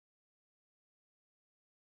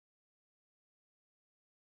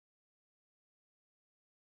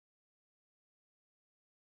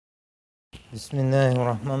بسم الله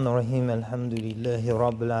الرحمن الرحيم الحمد لله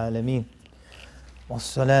رب العالمين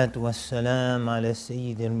والصلاة والسلام على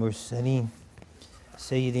سيد المرسلين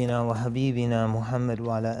سيدنا وحبيبنا محمد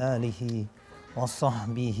وعلى آله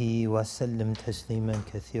وصحبه وسلم تسليما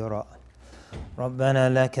كثيرا ربنا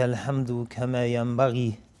لك الحمد كما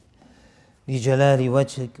ينبغي لجلال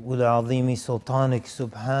وجهك ولعظيم سلطانك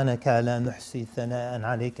سبحانك لا نحصي ثناء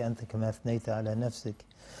عليك أنت كما أثنيت على نفسك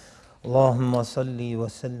اللهم صل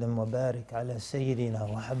وسلم وبارك على سيدنا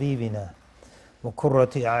وحبيبنا وقرة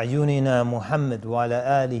أعيننا محمد وعلى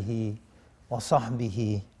آله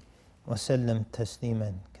وصحبه وسلم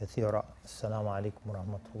تسليما كثيرا. السلام عليكم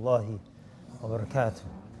ورحمة الله وبركاته.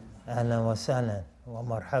 أهلا وسهلا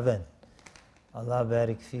ومرحبا. الله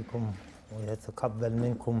بارك فيكم ويتقبل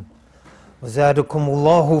منكم وزادكم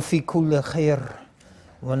الله في كل خير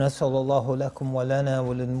ونسأل الله لكم ولنا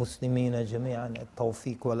وللمسلمين جميعا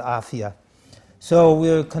التوفيق والعافية. So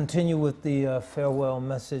we'll continue with the farewell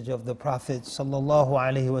message of the Prophet sallallahu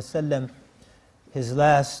alaihi wasallam, his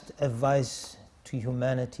last advice to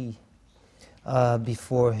humanity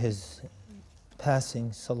before his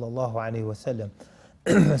passing sallallahu alaihi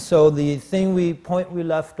wasallam. So the point we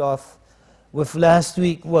left off with last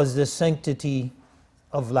week was the sanctity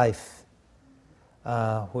of life.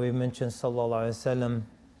 Where he mentioned sallallahu alaihi wasallam,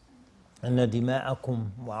 أن دماءكم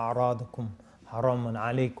وأعراضكم حرام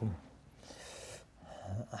عليكم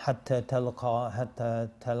حتى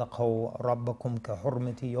تلقوا ربكم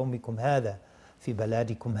كحرمة يومكم هذا في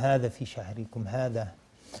بلادكم هذا في شهركم هذا.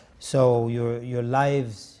 So your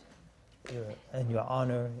lives and your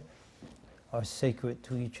honor are sacred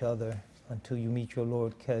to each other until you meet your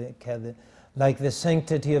Lord, like the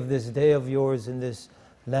sanctity of this day of yours in this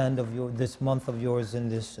land of yours, this month of yours in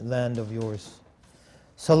this land of yours.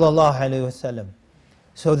 Sallallahu alayhi wasallam.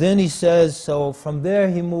 So then he says, so from there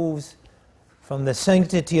he moves from the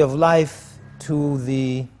sanctity of life to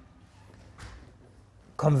the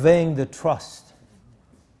conveying the trust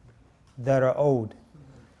that are owed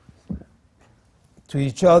to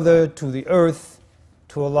each other, to the earth,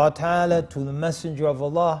 to Allah Ta'ala, to the Messenger of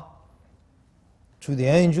Allah, to the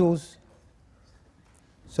angels.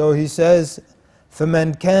 So he says,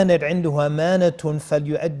 فمن كانت عنده أمانة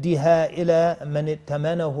فليؤديها إلى من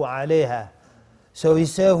ائتمنه عليها. So he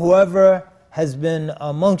said, whoever has been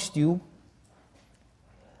amongst you,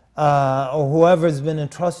 or whoever has been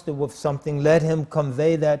entrusted with something, let him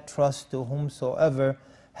convey that trust to whomsoever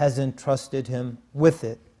has entrusted him with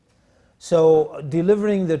it. So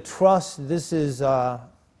delivering the trust, this is an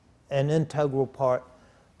integral part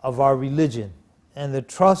of our religion. And the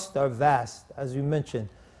trusts are vast, as we mentioned.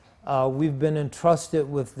 We've been entrusted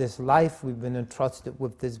with this life, we've been entrusted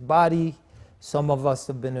with this body. Some of us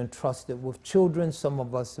have been entrusted with children, some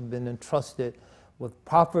of us have been entrusted with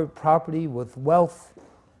property, with wealth.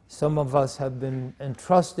 Some of us have been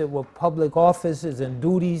entrusted with public offices and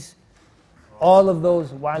duties. All of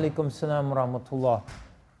those, wa alaikum salam wa rahmatullah,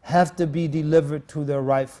 have to be delivered to their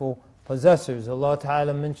rightful possessors. Allah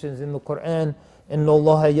Ta'ala mentions in the Quran, إِنَّ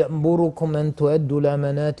اللَّهَ يَأْمُرُكُمْ أَن تُؤَدُّوا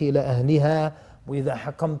الْأَمَانَاتِ إِلَى أَهْلِهَا وإذا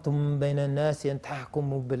حكمتم بين الناس أن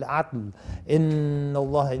تحكموا بالعدل إن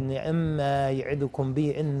الله نعم ما يعدكم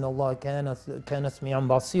به إن الله كان سميعا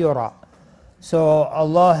بصيرا. So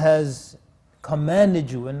Allah has commanded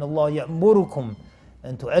you, إن الله يأمركم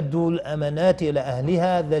أن تؤدوا الأمانات إلى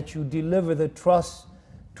أهلها, that you deliver the trust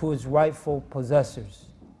to its rightful possessors.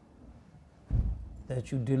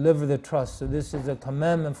 That you deliver the trust. So this is a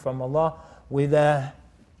commandment from Allah. وإذا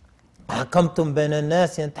حكمتم بين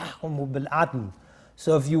الناس أن تحكموا بالعدل.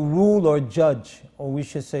 So if you rule or judge, or we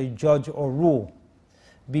should say judge or rule,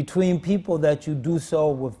 between people, that you do so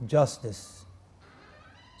with justice.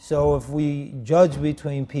 So if we judge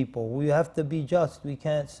between people, we have to be just. We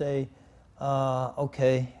can't say,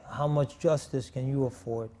 okay, how much justice can you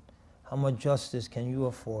afford? How much justice can you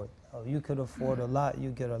afford? Oh, you could afford a lot, you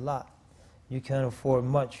get a lot. You can't afford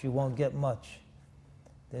much, you won't get much.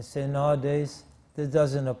 They say nowadays, this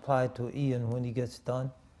doesn't apply to Ian when he gets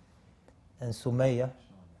done, and Sumaya,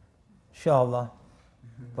 inshallah.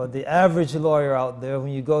 But the average lawyer out there,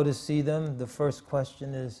 when you go to see them, the first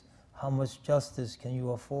question is, how much justice can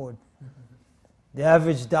you afford? The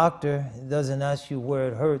average doctor doesn't ask you where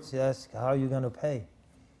it hurts, he asks, how are you going to pay?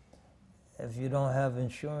 If you don't have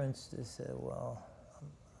insurance, they say, well,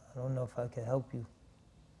 I don't know if I can help you.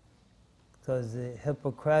 Because the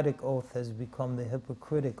Hippocratic oath has become the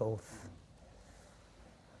hypocritic oath.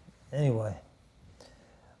 Anyway,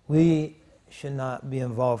 we should not be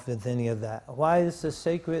involved with any of that. Why is it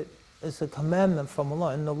sacred? It's a commandment from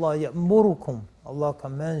Allah. إِنَّ اللَّهَ يَأْمُرُكُمْ. Allah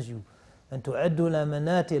commands you. أَن تُؤَدُّوا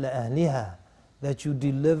الْأَمَانَاتِ إِلَى أَهْلِهَا, that you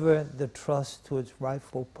deliver the trust to its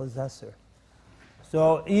rightful possessor.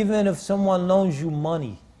 So even if someone loans you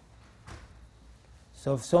money,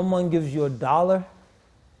 so if someone gives you $1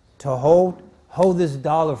 to hold this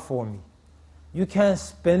dollar for me. You can't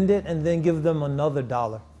spend it and then give them another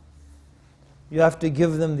 $1. You have to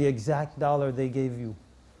give them the exact dollar they gave you.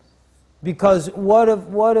 Because what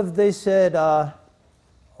if they said, or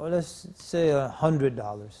let's say $100,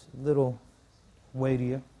 a little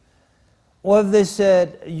weightier. Or if they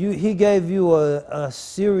said he gave you a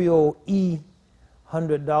serial E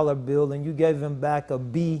 $100 bill and you gave him back a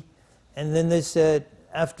B, and then they said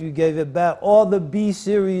after you gave it back, all the B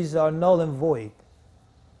series are null and void.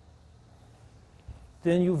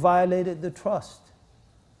 Then you violated the trust.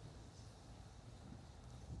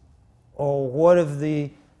 Or what if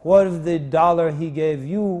the dollar he gave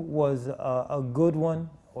you was a good one,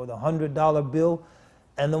 or the $100 bill,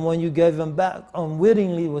 and the one you gave him back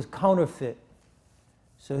unwittingly was counterfeit?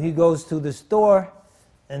 So he goes to the store,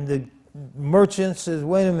 and the merchant says,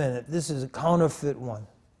 wait a minute, this is a counterfeit one.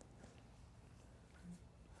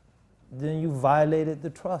 Then you violated the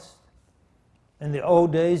trust. In the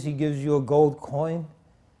old days, he gives you a gold coin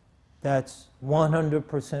that's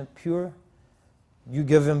 100% pure. You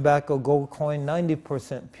give him back a gold coin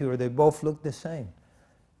 90% pure. They both look the same.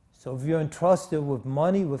 So if you're entrusted with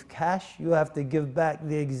money, with cash, you have to give back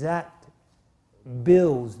the exact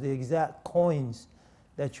bills, the exact coins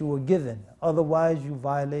that you were given. Otherwise, you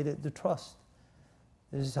violated the trust.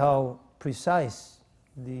 This is how precise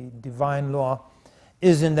the divine law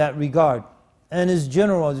is in that regard. And is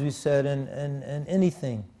general, as we said, in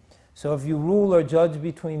anything. So if you rule or judge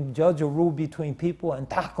or rule between people, and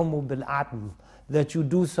tahkumu bil adl, that you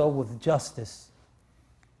do so with justice.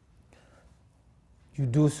 You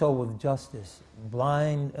do so with justice,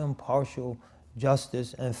 blind, impartial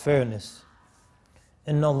justice and fairness.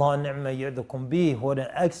 Inna Allah ni'ma ya'idukum bih, what an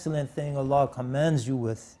excellent thing Allah commands you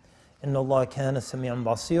with. Inna Allah kana sami'an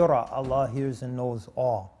basira, Allah hears and knows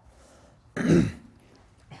all.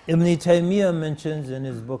 Ibn Taymiyyah mentions in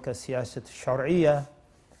his book As-Siyasat Shar'iyya,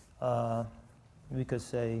 we could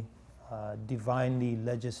say divinely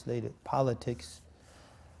legislated politics,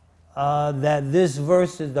 that this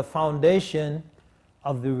verse is the foundation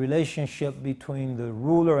of the relationship between the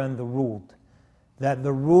ruler and the ruled. That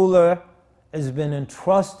the ruler has been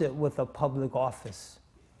entrusted with a public office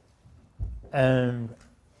and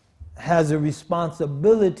has a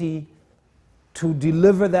responsibility to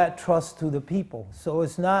deliver that trust to the people. So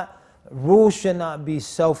it's not, rules should not be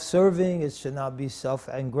self-serving, it should not be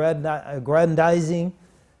self-aggrandizing,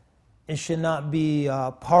 it should not be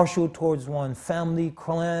partial towards one family,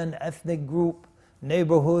 clan, ethnic group,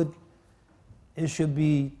 neighborhood. It should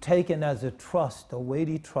be taken as a trust, a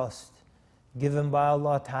weighty trust, given by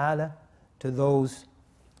Allah Ta'ala to those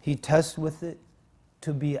He tests with it,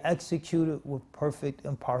 to be executed with perfect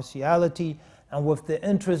impartiality and with the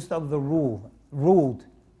interest of the ruled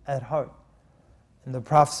at heart. And the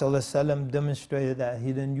Prophet ﷺ demonstrated that he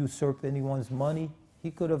didn't usurp anyone's money. He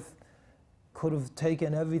could have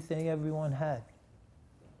taken everything everyone had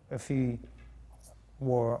if he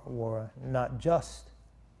were not just.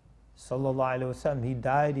 Sallallahu Alaihi Wasallam, he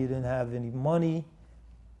died, he didn't have any money.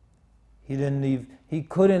 He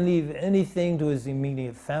couldn't leave anything to his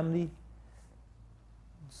immediate family.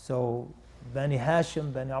 So Bani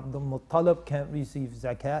Hashim, Bani Abdul Muttalib can't receive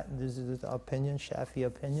zakat. This is the opinion, Shafi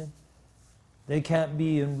opinion. They can't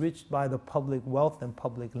be enriched by the public wealth and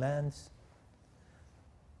public lands.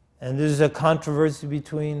 And this is a controversy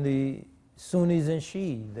between the Sunnis and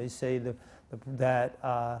Shia. They say that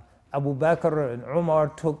Abu Bakr and Umar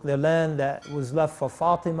took the land that was left for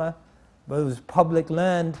Fatima, but it was public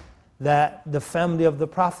land that the family of the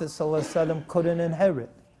Prophet ﷺ couldn't inherit.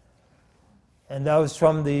 And that was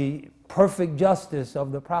from the perfect justice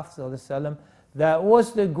of the Prophet ﷺ. That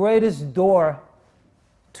was the greatest door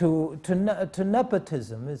to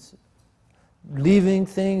nepotism. It's leaving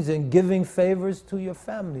things and giving favors to your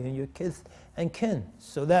family and your kith and kin.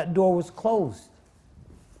 So that door was closed,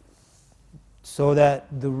 so that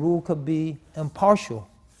the rule could be impartial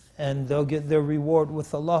and they'll get their reward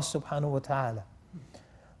with Allah subhanahu wa ta'ala.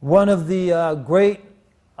 One of the great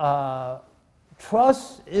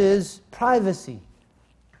trusts is privacy,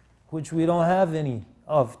 which we don't have any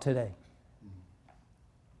of today.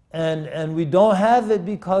 And we don't have it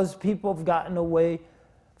because people have gotten away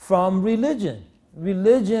from religion.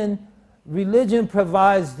 Religion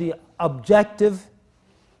provides the objective,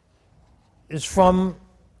 is from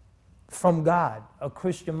God. A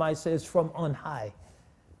Christian might say it's from on high.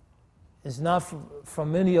 It's not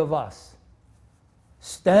from any of us.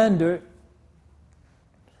 Standard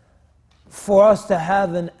for us to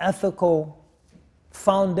have an ethical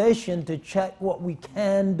foundation to check what we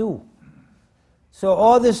can do. So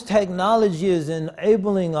all this technology is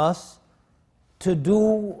enabling us to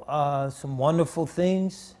do some wonderful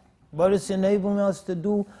things, but it's enabling us to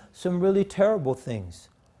do some really terrible things.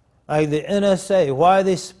 Like the NSA, why are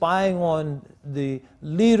they spying on the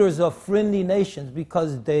leaders of friendly nations?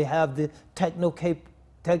 Because they have the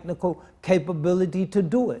technical capability to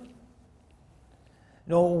do it.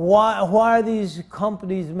 You know, why are these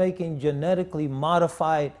companies making genetically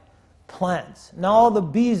modified plants? Now all the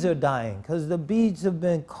bees are dying because the bees have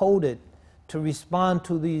been coded to respond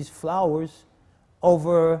to these flowers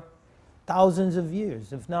over thousands of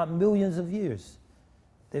years, if not millions of years.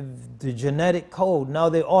 The genetic code, now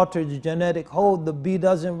they alter the genetic code, the bee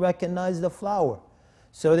doesn't recognize the flower.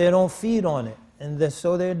 So they don't feed on it, and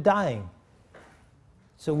so they're dying.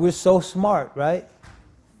 So we're so smart, right?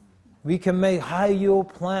 We can make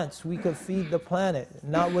high-yield plants, we can feed the planet.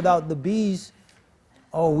 Not without the bees.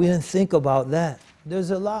 Oh, we didn't think about that.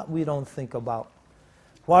 There's a lot we don't think about.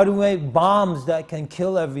 Why do we make bombs that can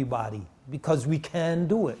kill everybody? Because we can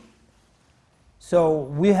do it. So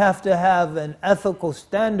we have to have an ethical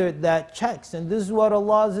standard that checks, and this is what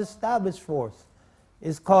Allah has established for us.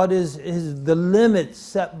 It's called the limits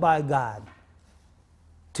set by God.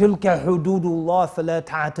 تِلْكَ حُدُودُ اللَّهِ فَلَا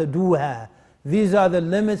تَعْتَدُوهَا. These are the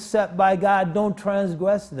limits set by God, don't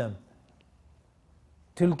transgress them.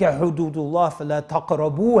 تِلْكَ حُدُودُ اللَّهِ فَلَا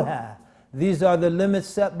تَقْرَبُوهَا. These are the limits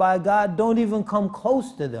set by God, don't even come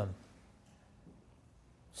close to them.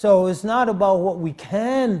 So it's not about what we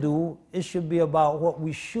can do, it should be about what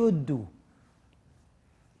we should do.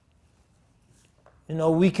 You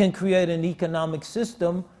know, we can create an economic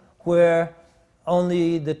system where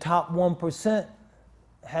only the top 1%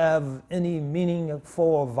 have any meaningful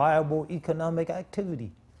or viable economic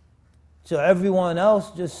activity. So everyone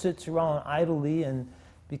else just sits around idly, and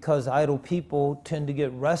because idle people tend to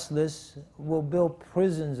get restless, we'll build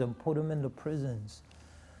prisons and put them into prisons.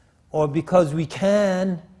 Or because we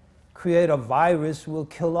can create a virus, we'll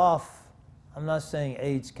kill off. I'm not saying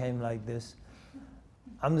AIDS came like this.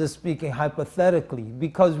 I'm just speaking hypothetically.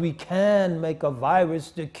 Because we can make a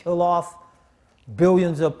virus to kill off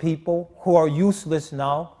billions of people who are useless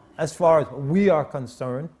now, as far as we are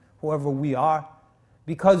concerned, whoever we are.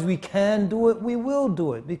 Because we can do it, we will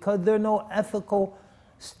do it. Because there are no ethical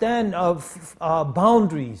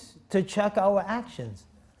boundaries to check our actions.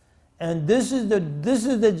 And this is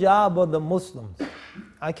the job of the Muslims.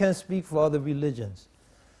 I can't speak for other religions.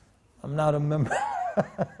 I'm not a member.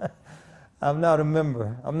 I'm not a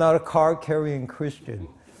member. I'm not a card-carrying Christian.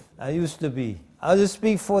 I used to be. I just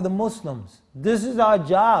speak for the Muslims. This is our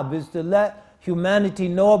job, is to let humanity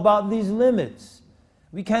know about these limits.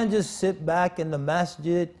 We can't just sit back in the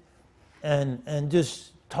masjid and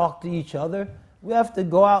just talk to each other. We have to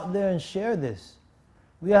go out there and share this.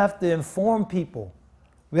 We have to inform people.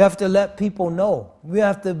 We have to let people know. We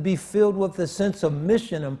have to be filled with a sense of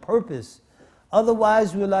mission and purpose.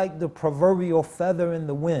 Otherwise, we're like the proverbial feather in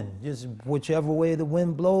the wind. Just whichever way the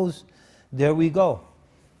wind blows, there we go.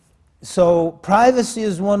 So privacy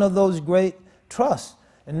is one of those great trusts.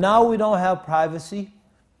 And now we don't have privacy.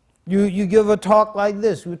 You give a talk like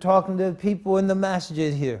this. We're talking to people in the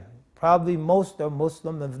masjid here. Probably most are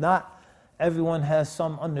Muslim. If not, everyone has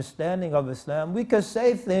some understanding of Islam. We could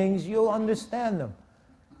say things, you'll understand them.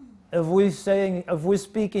 If we're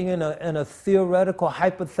speaking in a theoretical,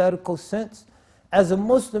 hypothetical sense, as a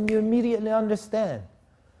Muslim, you immediately understand.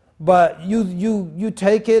 But you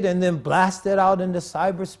take it and then blast it out into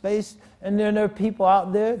cyberspace, and then there are people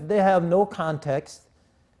out there, they have no context.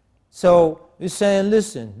 So you're saying,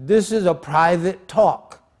 listen, this is a private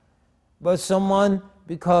talk. But someone,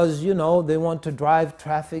 because, you know, they want to drive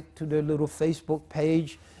traffic to their little Facebook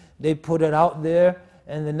page, they put it out there,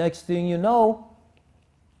 and the next thing you know,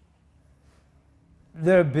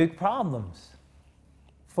 there are big problems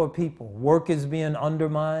for people. Work is being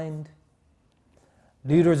undermined.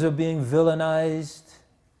 Leaders are being villainized,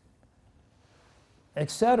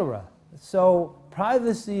 etc. So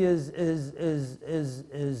privacy is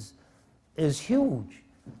huge.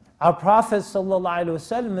 Our Prophet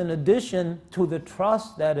ﷺ, in addition to the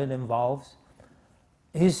trust that it involves,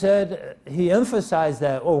 he emphasized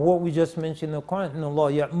that, or what we just mentioned in the Quran, إِنَّ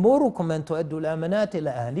اللَّهَ يَأْمُرُكُمْ أَن تُؤَدُّوا الْأَمَانَاتِ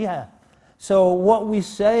إِلَىٰ أَهْلِهَا. So what we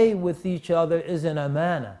say with each other is an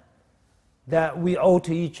amana that we owe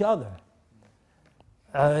to each other.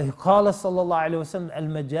 قال صلى الله عليه وسلم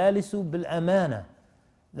المجالس بالأمانة.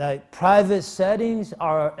 Like private settings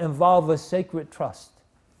involve a sacred trust.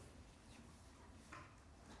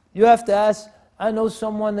 You have to ask, I know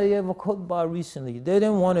someone that gave a khutbah recently. They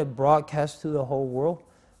didn't want it broadcast to the whole world,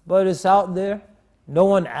 but it's out there. No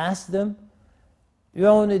one asked them. You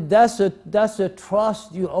know, that's a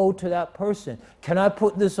trust you owe to that person. Can I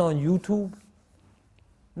put this on YouTube?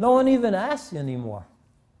 No one even asks anymore.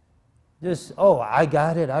 Just, oh, I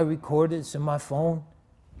got it, I recorded it, it's in my phone.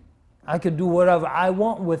 I could do whatever I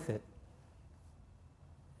want with it.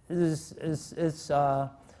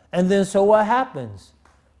 And then so what happens?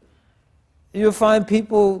 You'll find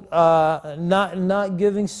people not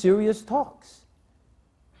giving serious talks.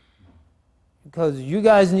 Because you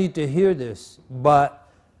guys need to hear this, but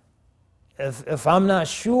if I'm not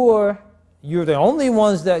sure you're the only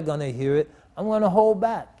ones that are going to hear it, I'm going to hold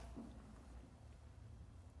back.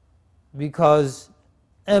 Because,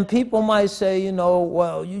 and people might say, you know,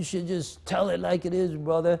 well, you should just tell it like it is,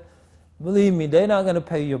 brother. Believe me, they're not going to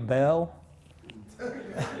pay your bail.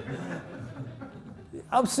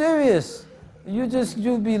 I'm serious.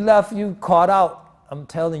 You'll be left, you caught out. I'm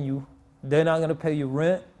telling you, they're not going to pay your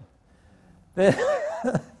rent.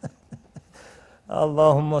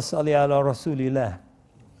 Allahumma salli ala rasulillah.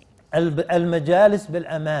 Al-majalis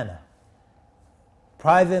bil-amana.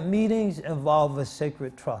 Private meetings involve a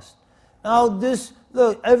sacred trust. Now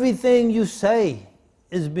look, everything you say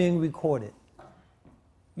is being recorded.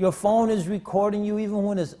 Your phone is recording you even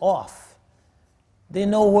when it's off. They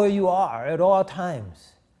know where you are at all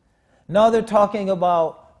times. Now they're talking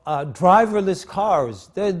about driverless cars.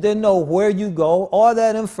 They know where you go. All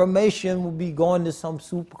that information will be going to some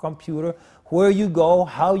supercomputer. Where you go,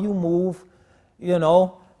 how you move, you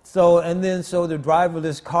know. So the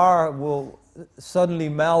driverless car will suddenly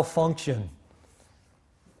malfunction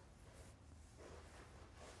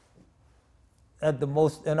at the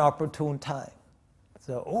most inopportune time.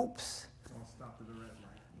 So, oops. Don't stop at the red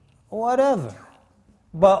light. Whatever.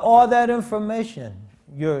 But all that information,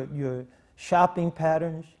 your shopping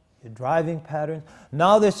patterns, your driving patterns.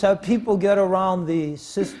 Now there's how people get around the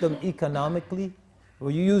system economically.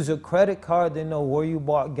 When you use a credit card, they know where you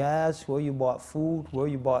bought gas, where you bought food, where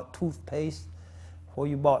you bought toothpaste, where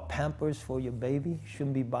you bought Pampers for your baby. You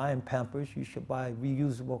shouldn't be buying Pampers. You should buy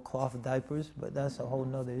reusable cloth diapers, but that's a whole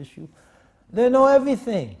nother issue. They know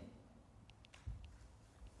everything.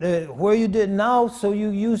 Where you did now, so you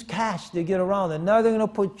use cash to get around it. Now they're going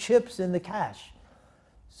to put chips in the cash.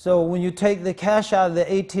 So when you take the cash out of the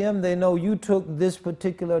ATM, they know you took this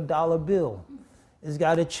particular dollar bill. It's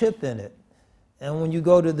got a chip in it. And when you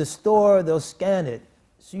go to the store, they'll scan it.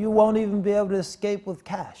 So you won't even be able to escape with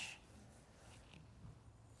cash.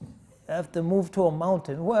 You have to move to a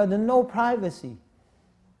mountain. Well, there's no privacy.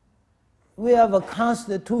 We have a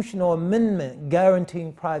constitutional amendment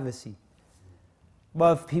guaranteeing privacy.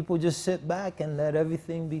 But if people just sit back and let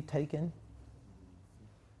everything be taken,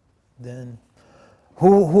 then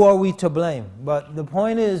who are we to blame? But the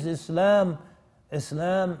point is, Islam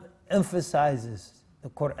emphasizes the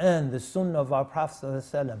Quran, the Sunnah of our Prophet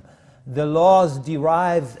ﷺ, the laws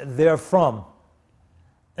derived therefrom,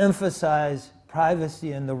 emphasize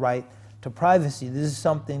privacy and the right to privacy. This is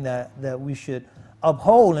something that we should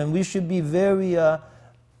uphold, and we should be very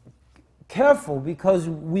careful, because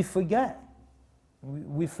we forget.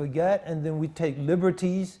 We forget, and then we take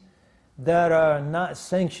liberties that are not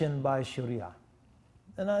sanctioned by Sharia.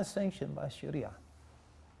 They're not sanctioned by Sharia.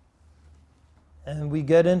 And we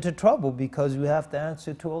get into trouble because we have to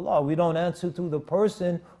answer to Allah. We don't answer to the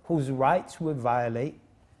person whose rights we violate,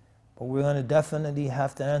 but we're going to definitely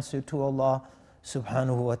have to answer to Allah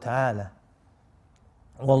subhanahu wa ta'ala.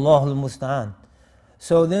 Wallahu al-musta'an.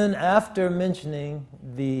 So then, after mentioning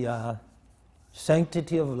the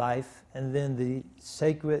sanctity of life and then the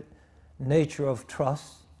sacred nature of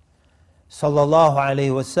trust, sallallahu alayhi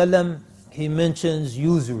wasallam, he mentions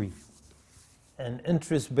usury and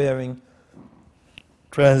interest-bearing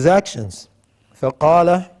transactions.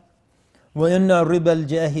 فقال وإن ربا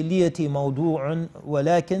الجاهلية موضوع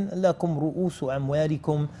ولكن لكم رؤوس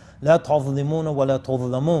أموالكم لا تظلمون ولا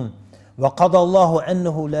تظلمون وقضى الله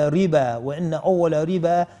أنه لا ربا وإن أول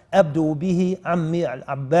ربا أبدو به عمي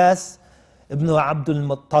العباس ابن عبد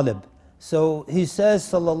المطلب. So he says,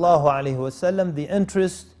 sallallahu alayhi wasallam, the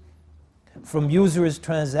interest from usurious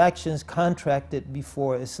transactions contracted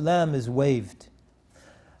before Islam is waived.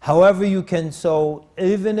 However, you can, so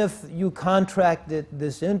even if you contracted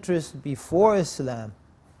this interest before Islam,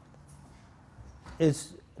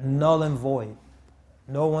 it's null and void.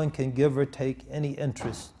 No one can give or take any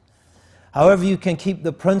interest. However, you can keep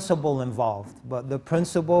the principle involved, but the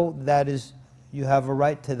principle, that is, you have a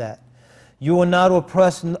right to that. You will not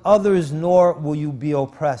oppress others, nor will you be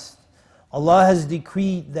oppressed. Allah has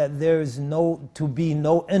decreed that there is to be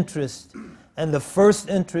no interest, and the first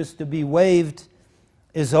interest to be waived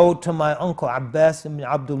is owed to my uncle Abbas ibn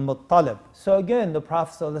Abdul Muttalib. So again, the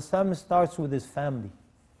Prophet ﷺ starts with his family.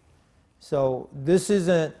 So this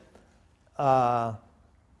isn't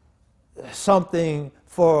something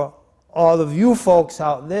for all of you folks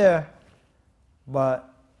out there,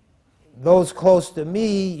 but those close to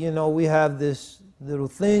me, you know, we have this little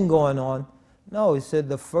thing going on. No, he said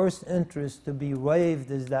the first interest to be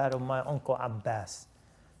waived is that of my Uncle Abbas.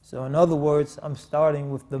 So in other words, I'm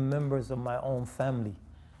starting with the members of my own family.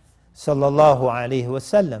 Sallallahu Alaihi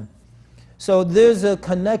Wasallam. So there's a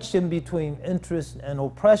connection between interest and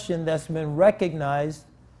oppression that's been recognized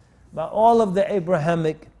by all of the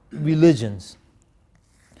Abrahamic religions.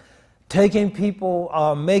 Taking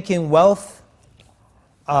people, making wealth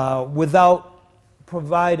without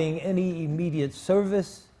providing any immediate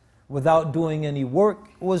service, without doing any work,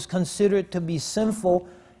 was considered to be sinful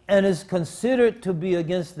and is considered to be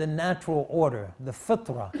against the natural order, the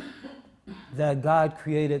fitrah, that God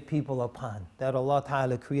created people upon, that Allah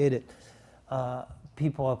Ta'ala created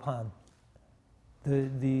people upon.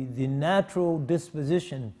 The natural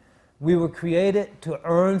disposition. We were created to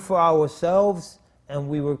earn for ourselves, and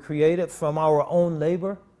we were created from our own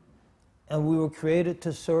labor, and we were created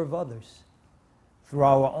to serve others through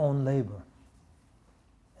our own labor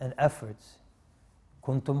and efforts.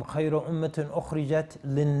 Kuntum khayra ummatin ukhrijat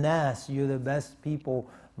linnas. You're the best people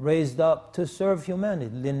raised up to serve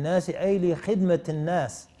humanity. Linnasi ay li khidmatin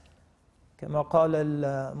nas. Kama qala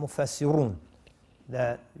al-mufassirun.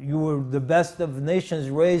 That you were the best of nations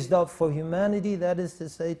raised up for humanity, that is to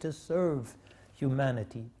say, to serve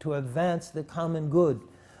humanity, to advance the common good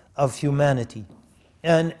of humanity.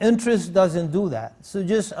 And interest doesn't do that. So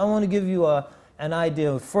I want to give you an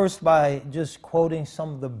idea, first by just quoting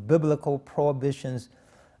some of the biblical prohibitions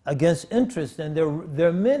against interest, and there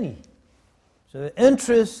are many. So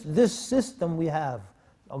interest, this system we have,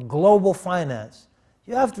 a global finance,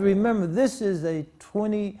 you have to remember this is a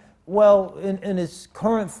in its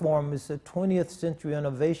current form, it's a 20th century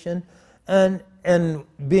innovation, and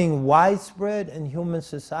being widespread in human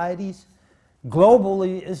societies,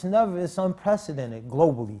 globally, it's unprecedented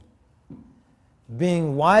globally.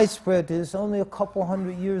 Being widespread is only a couple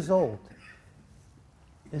hundred years old.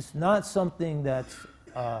 It's not something that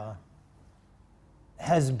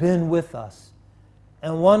has been with us.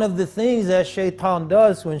 And one of the things that shaitan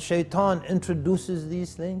does when shaitan introduces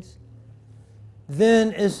these things,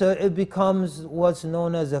 then it becomes what's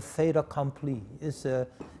known as a fait accompli. It's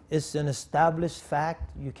an established fact.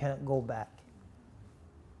 You can't go back.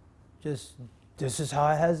 Just this is how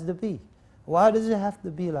it has to be. Why does it have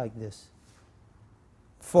to be like this?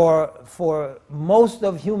 For most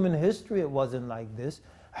of human history, it wasn't like this.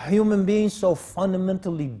 Human beings so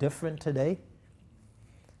fundamentally different today.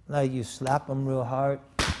 Like you slap them real hard,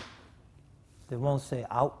 they won't say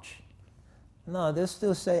ouch. No, they'll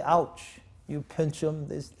still say ouch. You pinch them,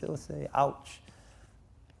 they still say ouch.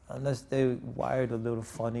 Unless they're wired a little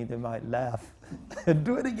funny, they might laugh.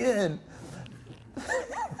 Do it again.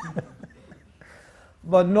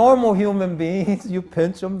 But normal human beings, you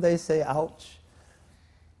pinch them, they say ouch.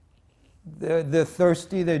 They're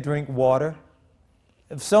thirsty, they drink water.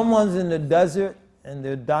 If someone's in the desert and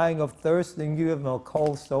they're dying of thirst, then you give them a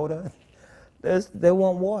cold soda. They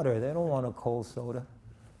want water, they don't want a cold soda.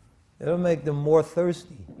 It'll make them more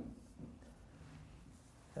thirsty.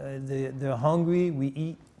 They're hungry, we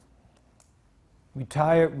eat. We're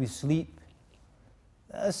tired, we sleep.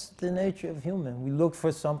 That's the nature of human. We look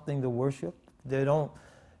for something to worship.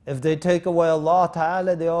 If they take away Allah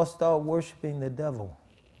Ta'ala, they all start worshiping the devil,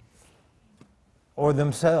 or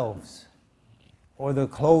themselves, or their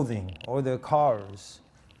clothing, or their cars,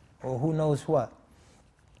 or who knows what.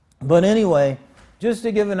 But anyway, just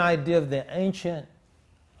to give an idea of the ancient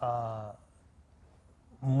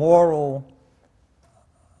moral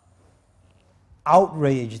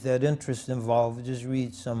outrage that interest involved, just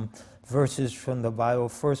read some verses from the Bible.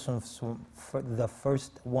 The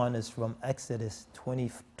first one is from Exodus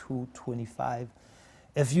 22:25.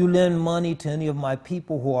 If you lend money to any of my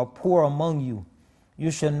people who are poor among you, you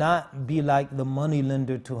shall not be like the money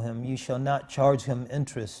lender to him. You shall not charge him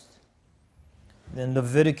interest. Then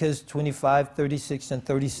Leviticus 25:36 and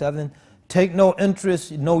 37. Take no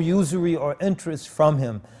interest, no usury or interest from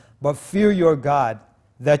him, but fear your God,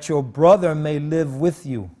 that your brother may live with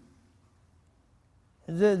you.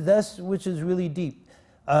 That's which is really deep.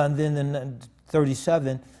 And then in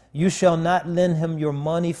 37, you shall not lend him your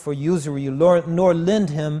money for usury, nor lend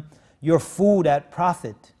him your food at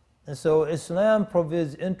profit. And so Islam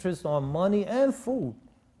provides interest on money and food.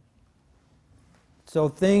 So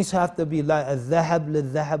things have to be like الذهب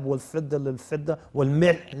للذهب والفضة للفضة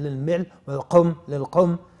والملح للملح والقم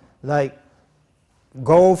للقم, like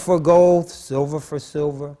gold for gold, silver for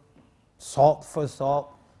silver, salt for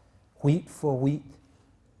salt, wheat for wheat.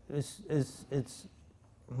 It's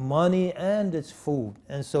money and it's food.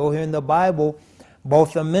 And so here in the Bible,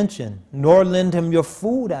 both are mentioned. Nor lend him your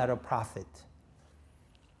food at a profit.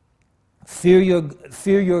 Fear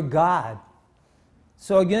your God.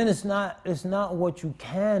 So again, it's not what you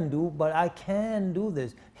can do, but I can do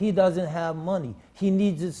this. He doesn't have money. He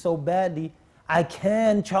needs it so badly, I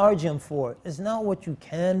can charge him for it. It's not what you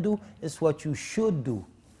can do, it's what you should do.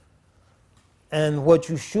 And what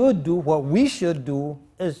you should do, what we should do,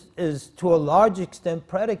 is to a large extent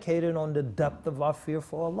predicated on the depth of our fear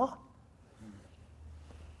for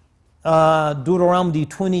Allah. Deuteronomy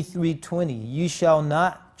 23:20, ye shall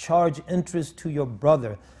not charge interest to your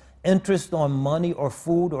brother, interest on money or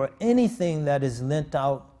food or anything that is lent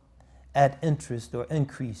out at interest or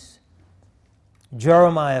increase.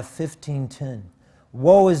 Jeremiah 15:10,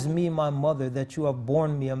 woe is me, my mother, that you have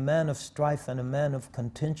borne me a man of strife and a man of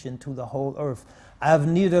contention to the whole earth. I have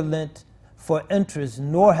neither lent for interest,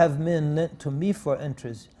 nor have men lent to me for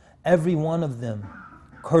interest. Every one of them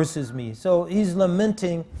curses me. So he's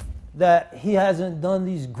lamenting that he hasn't done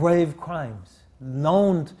these grave crimes,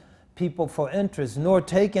 loaned people for interest, nor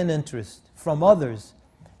taken interest from others,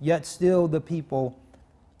 yet still the people,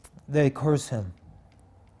 they curse him.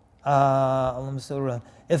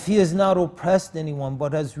 If he has not oppressed anyone,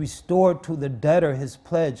 but has restored to the debtor his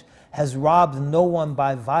pledge, has robbed no one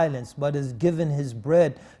by violence, but has given his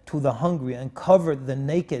bread to the hungry and covered the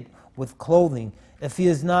naked with clothing, if he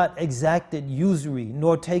has not exacted usury,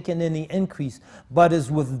 nor taken any increase, but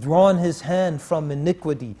has withdrawn his hand from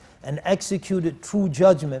iniquity and executed true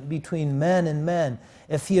judgment between man and man,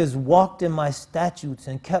 if he has walked in my statutes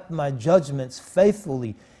and kept my judgments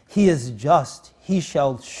faithfully, he is just, he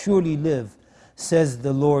shall surely live, says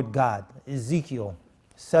the Lord God. Ezekiel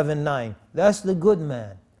 7:9. That's the good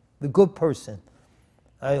man, the good person.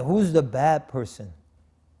 Who's the bad person?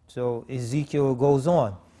 So Ezekiel goes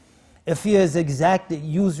on. If he has exacted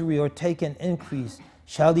usury or taken increase,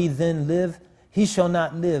 shall he then live? He shall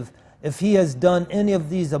not live. If he has done any of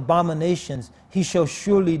these abominations, he shall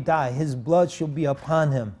surely die. His blood shall be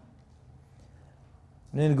upon him.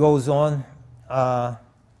 And then it goes on.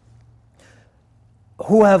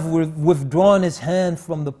 Who have withdrawn his hand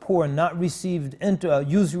from the poor and not received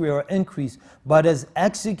usury or increase, but has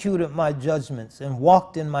executed my judgments and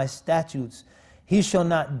walked in my statutes, he shall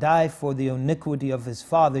not die for the iniquity of his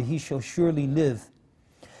father, he shall surely live.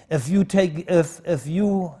 If you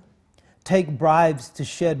take bribes to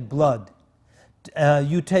shed blood,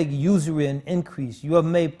 you take usury and increase, you have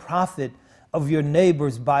made profit of your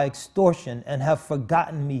neighbors by extortion and have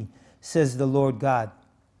forgotten me, says the Lord God.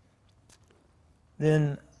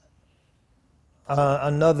 Then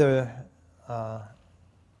another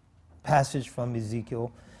passage from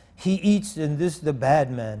Ezekiel. He eats, and this is the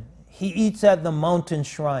bad man, he eats at the mountain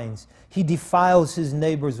shrines. He defiles his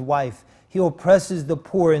neighbor's wife. He oppresses the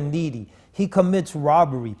poor and needy. He commits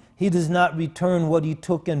robbery. He does not return what he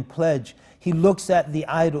took in pledge. He looks at the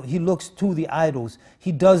idol. He looks to the idols.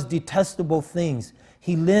 He does detestable things.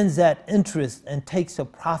 He lends at interest and takes a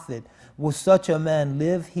profit. Will such a man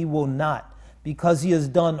live? He will not. Because he has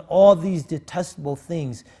done all these detestable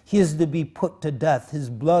things, he is to be put to death. His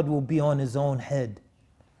blood will be on his own head.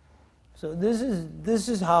 So this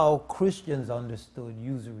is how Christians understood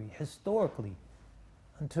usury historically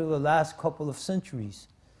until the last couple of centuries.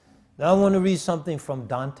 Now I want to read something from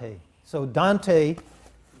Dante. So Dante,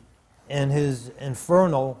 in his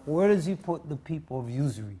Inferno, where does he put the people of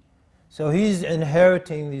usury? So he's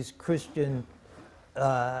inheriting these Christian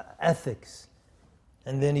ethics.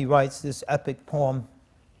 And then he writes this epic poem.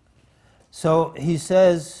 So he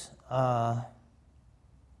says,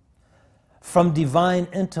 from divine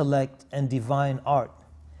intellect and divine art,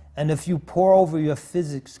 and if you pore over your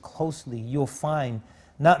physics closely, you'll find,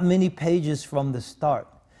 not many pages from the start,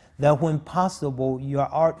 that when possible, your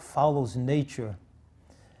art follows nature,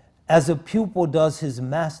 as a pupil does his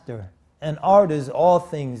master, and art is all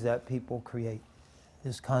things that people create.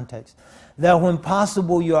 This context, that when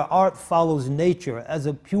possible your art follows nature as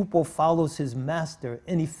a pupil follows his master.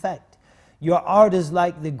 In effect, your art is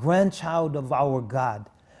like the grandchild of our God.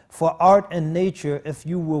 For art and nature, if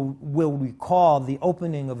you will recall the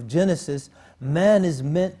opening of Genesis, man is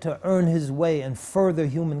meant to earn his way and further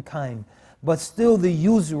humankind. But still the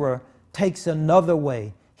usurer takes another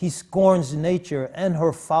way. He scorns nature and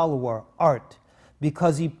her follower, art,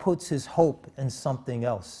 because he puts his hope in something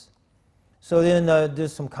else. So then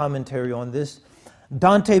there's some commentary on this.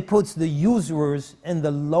 Dante puts the usurers in the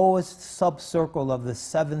lowest subcircle of the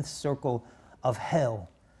seventh circle of hell,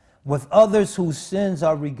 with others whose sins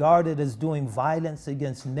are regarded as doing violence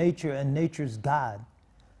against nature and nature's God.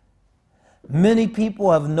 Many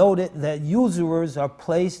people have noted that usurers are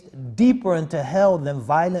placed deeper into hell than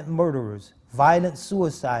violent murderers, violent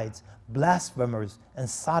suicides, blasphemers, and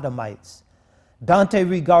sodomites. Dante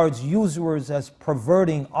regards usurers as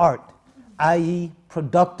perverting art, i.e.,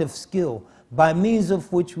 productive skill, by means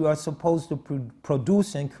of which we are supposed to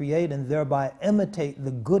produce and create and thereby imitate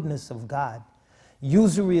the goodness of God.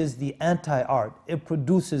 Usury is the anti-art. It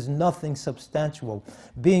produces nothing substantial,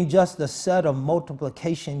 being just a set of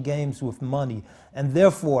multiplication games with money, and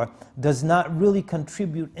therefore does not really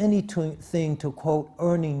contribute anything to, quote,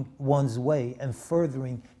 earning one's way and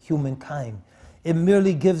furthering humankind. It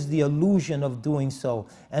merely gives the illusion of doing so,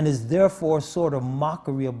 and is therefore a sort of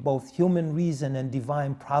mockery of both human reason and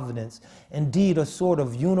divine providence, indeed a sort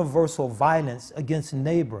of universal violence against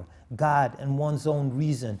neighbor, God, and one's own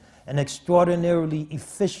reason, an extraordinarily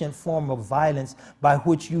efficient form of violence by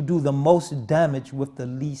which you do the most damage with the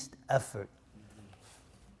least effort.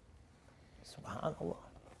 SubhanAllah.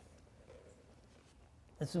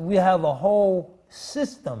 And so we have a whole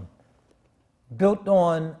system built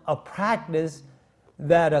on a practice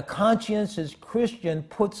that a conscientious Christian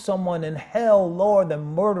puts someone in hell lower than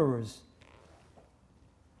murderers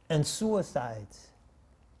and suicides.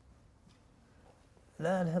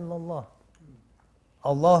 La ilaha illallah.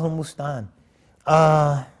 Allahul Musta'an.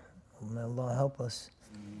 May Allah help us.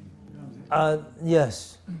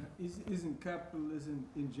 Yes. Isn't capitalism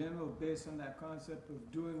in general based on that concept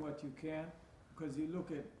of doing what you can? Because you look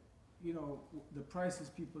at, you know, the prices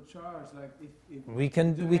people charge. Like if we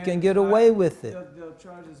can get away with it. They'll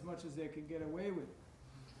charge as much as they can get away with.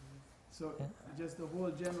 So just the whole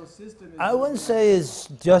general system. I wouldn't say it's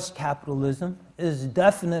just capitalism. It's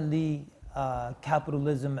definitely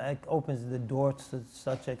capitalism opens the door to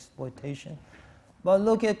such exploitation. But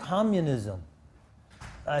look at communism.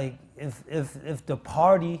 Like if the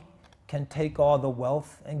party can take all the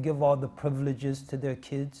wealth and give all the privileges to their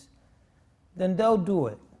kids, then they'll do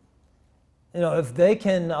it. You know, if they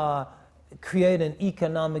can create an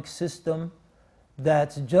economic system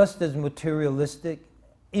that's just as materialistic,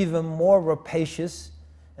 even more rapacious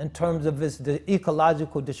in terms of its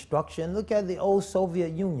ecological destruction. Look at the old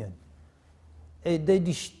Soviet Union. They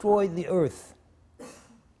destroyed the earth.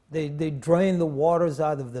 They drained the waters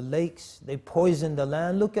out of the lakes. They poisoned the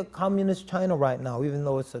land. Look at communist China right now, even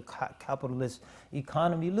though it's a capitalist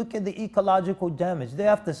economy. Look at the ecological damage. They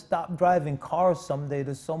have to stop driving cars someday.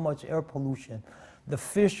 There's so much air pollution. The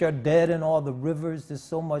fish are dead in all the rivers. There's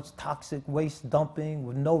so much toxic waste dumping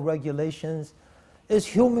with no regulations. It's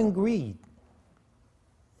human greed.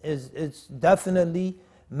 It's definitely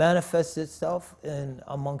manifests itself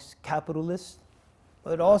amongst capitalists,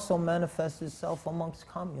 but it also manifests itself amongst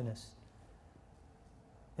communists.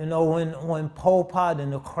 You know, when Pol Pot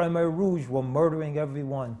and the Khmer Rouge were murdering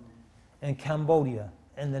everyone in Cambodia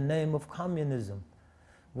in the name of communism,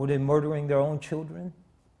 were they murdering their own children?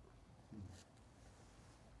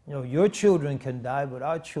 You know, your children can die, but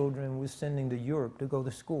our children we're sending to Europe to go to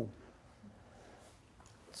school.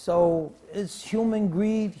 So it's human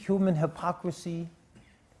greed, human hypocrisy.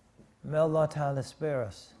 May Allah Ta'ala spare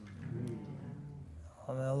us.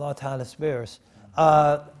 May Allah Ta'ala spare us.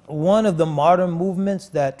 One of the modern movements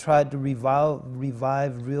that tried to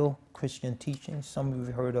revive real Christian teaching, some of you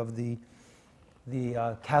have heard of the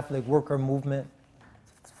Catholic worker movement,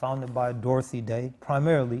 founded by Dorothy Day,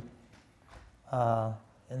 primarily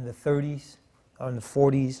in the 30s or in the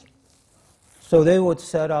 40s. So they would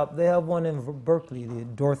set up, they have one in Berkeley, the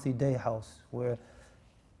Dorothy Day House, where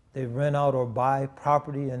they rent out or buy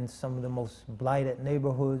property in some of the most blighted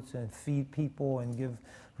neighborhoods and feed people and give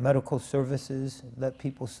medical services, let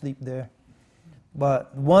people sleep there.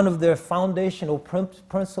 But one of their foundational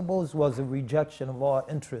principles was a rejection of all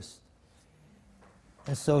interest.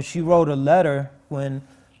 And so she wrote a letter when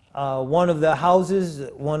one of the houses,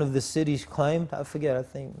 one of the cities claimed, I forget, I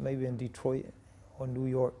think maybe in Detroit or New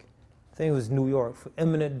York, I think it was New York, for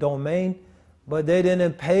eminent domain, but they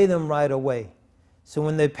didn't pay them right away. So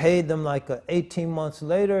when they paid them like 18 months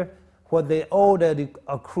later, what they owed had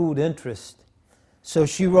accrued interest. So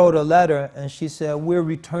she wrote a letter and she said, we're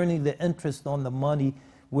returning the interest on the money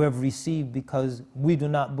we have received because we do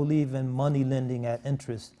not believe in money lending at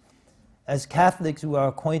interest. As Catholics, we are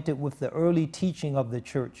acquainted with the early teaching of the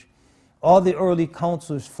church. All the early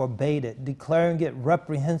councils forbade it, declaring it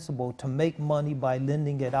reprehensible to make money by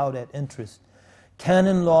lending it out at interest.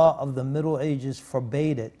 Canon law of the Middle Ages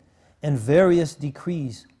forbade it, and various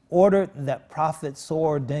decrees ordered that profit so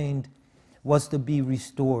ordained was to be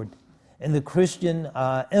restored. In the Christian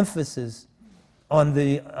emphasis on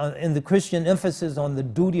the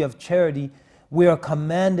duty of charity, we are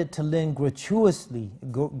commanded to lend gratuitously.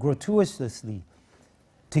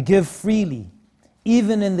 to give freely,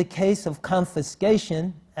 even in the case of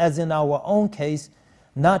confiscation, as in our own case,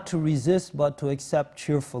 not to resist but to accept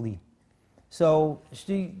cheerfully. So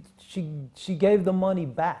she gave the money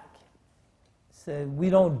back. Said, we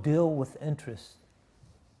don't deal with interest.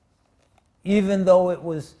 Even though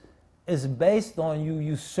it's based on you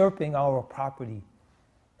usurping our property.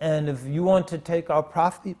 And if you want to take our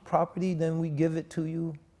property, then we give it to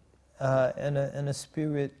you in a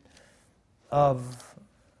spirit of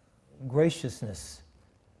graciousness.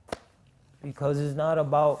 Because it's not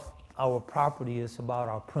about our property, it's about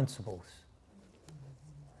our principles.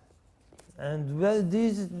 And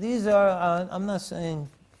these are, I'm not saying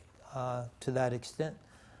to that extent,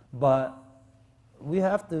 but we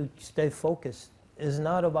have to stay focused. It's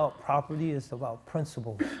not about property, it's about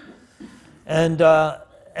principles. And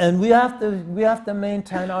we have to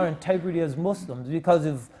maintain our integrity as Muslims, because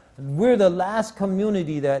if we're the last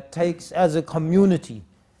community that takes, as a community,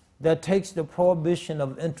 that takes the prohibition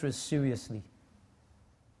of interest seriously.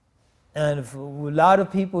 And if a lot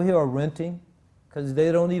of people here are renting, because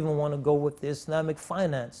they don't even want to go with the Islamic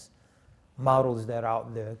finance models that are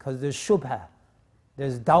out there, because there's shubha,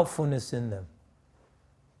 there's doubtfulness in them.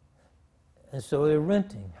 And so they're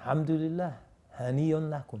renting. Alhamdulillah. Haniyun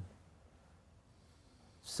lakum.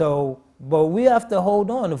 So, but we have to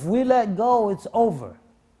hold on. If we let go, it's over.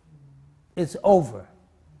 It's over.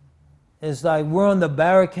 It's like we're on the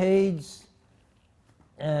barricades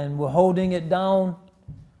and we're holding it down.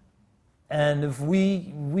 And if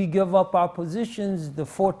we give up our positions, the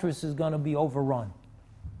fortress is going to be overrun.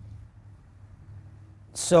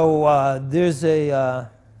 So there's a...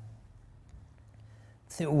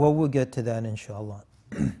 well, we'll get to that, inshallah.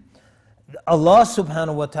 Allah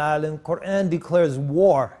subhanahu wa ta'ala in Quran declares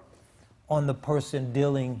war on the person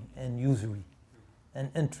dealing in usury and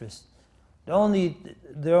interest. There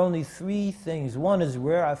are only three things. One is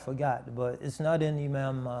rare, I forgot, but it's not in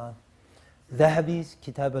Imam Zahabi's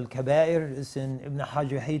Kitab al-Kaba'ir. It's in Ibn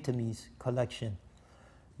Hajar Haytami's collection.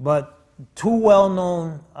 But two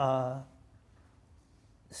well-known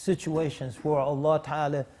situations where Allah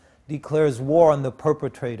ta'ala declares war on the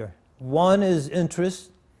perpetrator. One is interest.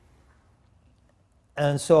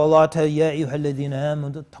 And so Allah Ta'ala, Ya ayyuha alladhina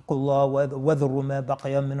amanu taqullaha wa dharru ma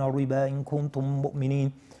baqiya min ar-riba in kuntum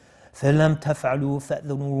mu'minin falam taf'alu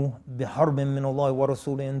fa'dhanu biharbin min Allah wa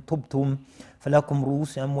rasulih in tubtum falakum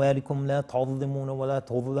ru'us amwalikum la ta'dhlimuna wa la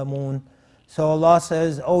tudhlamun. So Allah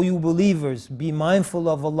says, O you believers, be mindful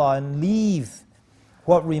of Allah and leave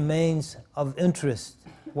what remains of interest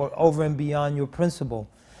over and beyond your principle,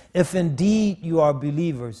 if indeed you are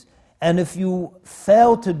believers. And if you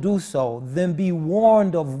fail to do so, then be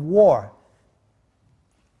warned of war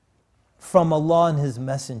from Allah and His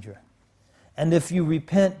Messenger. And if you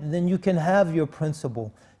repent, then you can have your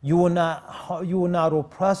principle. You will not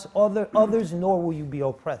oppress others, nor will you be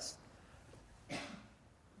oppressed.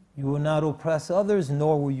 You will not oppress others,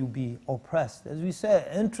 nor will you be oppressed. As we said,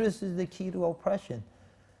 interest is the key to oppression.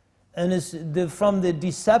 And it's from the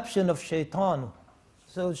deception of shaitan.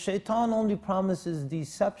 So shaitan only promises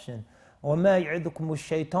deception. وَمَا يَعِدُكُمُ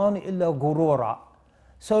الشَّيْطَانِ إِلَّا غُرُورًا.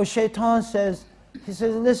 So shaitan says, he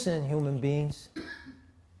says, listen, human beings,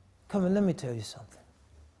 come and let me tell you something.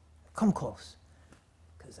 Come close,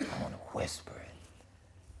 because I want to whisper it.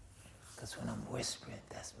 Because when I'm whispering,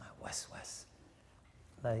 that's my west.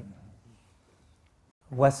 Like,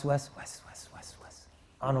 west,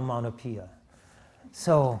 onomatopoeia.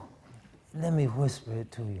 So, let me whisper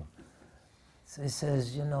it to you. So he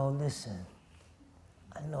says, listen,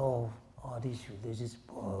 I know all these religious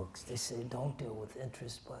books, they say don't deal with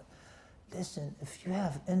interest, but listen, if you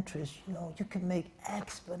have interest, you can make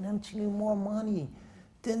exponentially more money.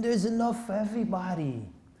 Then there's enough for everybody.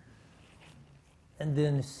 And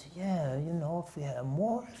then it's, if we have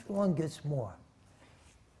more, everyone gets more.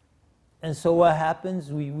 And so what happens?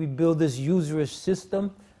 We build this usurious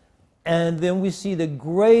system, and then we see the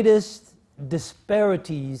greatest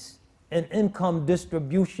disparities in income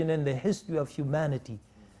distribution in the history of humanity.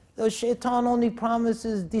 The shaitan only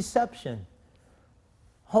promises deception.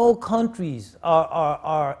 Whole countries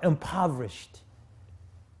are impoverished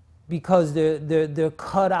because they're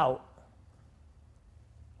cut out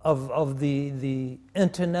of the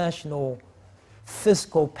international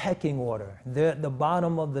fiscal pecking order. They're at the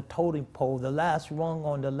bottom of the totem pole, the last rung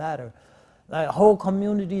on the ladder. Like whole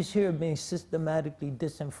communities here being systematically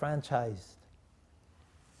disenfranchised,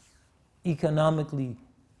 economically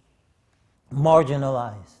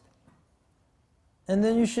marginalized. And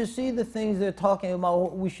then you should see the things they're talking about,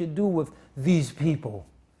 what we should do with these people,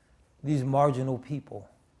 these marginal people.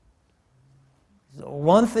 So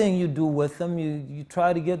one thing you do with them, you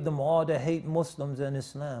try to get them all to hate Muslims and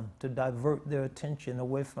Islam, to divert their attention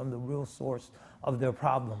away from the real source of their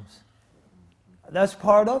problems. That's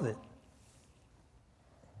part of it.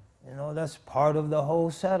 You know, that's part of the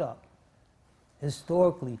whole setup.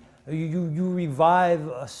 Historically, you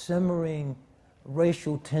revive simmering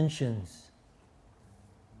racial tensions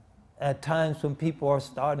at times when people are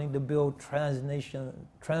starting to build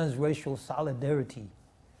transracial solidarity.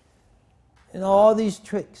 You know, all these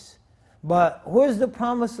tricks. But where's the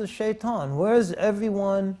promise of shaitan? Where's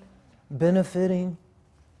everyone benefiting?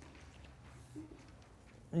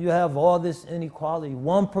 You have all this inequality.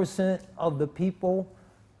 1% of the people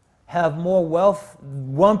have more wealth,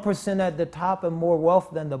 1% at the top and more wealth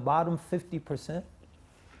than the bottom 50%.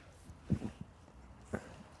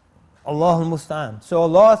 Allahul Musta'an. So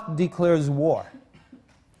Allah declares war.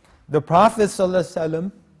 The Prophet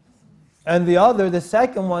ﷺ, and the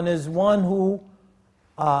second one is one who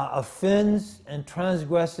offends and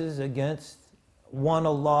transgresses against one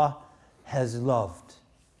Allah has loved,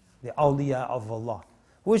 the awliya of Allah,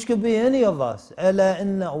 which could be any of us. أَلَا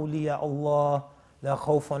إِنَّ أَوْلِيَاءَ اللَّهِ لَا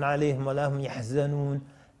خَوْفٌ عَلَيْهِمْ وَلَا هُمْ يَحْزَنُونَ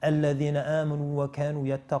الَّذِينَ آمَنُوا وَكَانُوا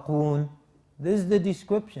يَتَّقُونَ. This is the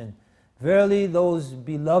description. Verily those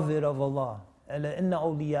beloved of Allah, أَلَا إِنَّ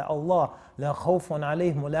أَوْلِيَاءَ اللَّهِ لَا خَوْفٌ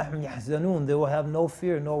عَلَيْهِمْ وَلَا هُمْ يَحْزَنُونَ. They will have no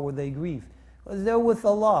fear, nor will they grieve. Because they're with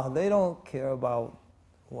Allah. They don't care about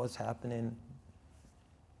what's happening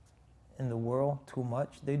in the world too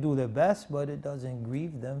much. They do their best, but it doesn't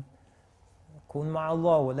grieve them. كُن مَعَ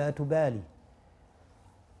اللَّهِ وَلَا تُبَالِي.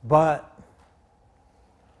 But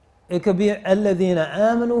it could be الَّذِينَ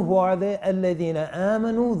آمَنُوا. Who are they? الَّذِينَ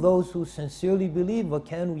آمَنُوا. Those who sincerely believe.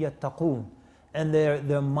 وَكَانُوا يَتَّقُونَ. And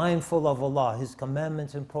they're mindful of Allah, His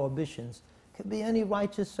commandments and prohibitions. It could be any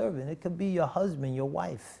righteous servant. It could be your husband, your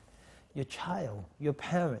wife, your child, your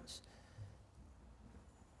parents.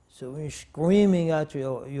 So when you're screaming at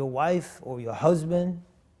your wife or your husband,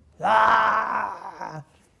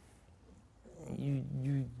 you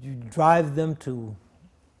drive them to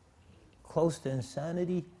close to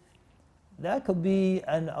insanity. That could be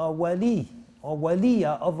a wali or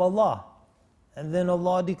waliya of Allah. And then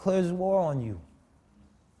Allah declares war on you.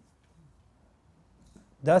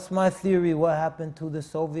 That's my theory what happened to the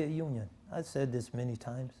Soviet Union. I've said this many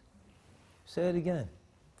times. Say it again.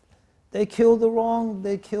 They killed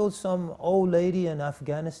some old lady in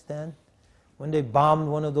Afghanistan when they bombed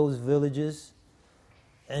one of those villages,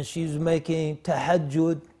 and she was making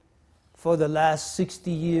tahajjud for the last 60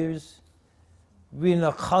 years, reading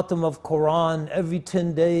a khatam of Quran every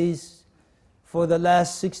 10 days for the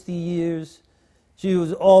last 60 years. She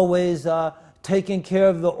was always taking care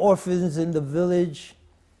of the orphans in the village,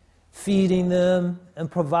 feeding them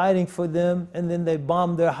and providing for them, and then they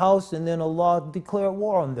bombed their house, and then Allah declared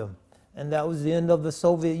war on them. And that was the end of the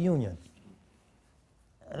Soviet Union.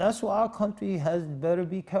 And that's why our country has better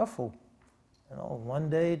be careful. You know, one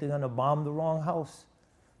day they're going to bomb the wrong house.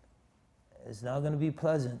 It's not going to be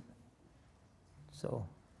pleasant. So,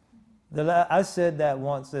 I said that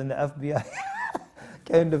once, and the FBI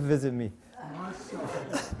came to visit me.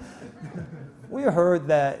 We heard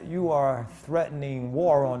that you are threatening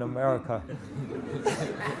war on America.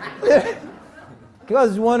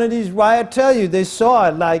 Because one of these, I tell you, they saw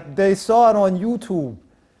it on YouTube.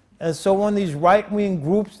 And so one of these right-wing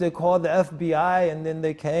groups, they called the FBI, and then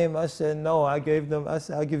they came. I said, no, I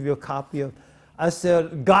said, I'll give you a copy of, I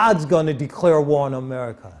said, God's going to declare war on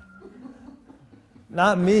America.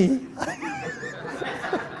 Not me.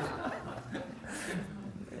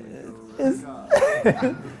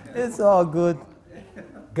 It's all good.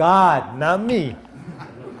 God, not me.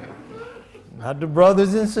 Not the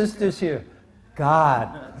brothers and sisters here.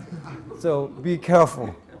 God. So be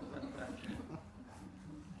careful.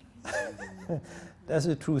 That's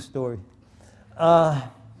a true story.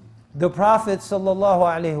 The Prophet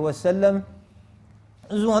ﷺ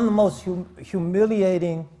is one of the most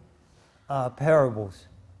humiliating parables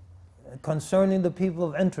concerning the people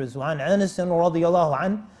of interest. وعن أنس رضي الله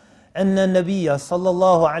عنه أن النبي صلى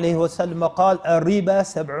الله عليه وسلم قال الربا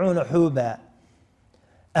 70 حوبا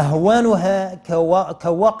أهونها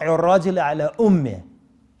كوقع الرجل على أمه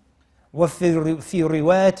وفي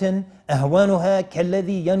رواية أهونها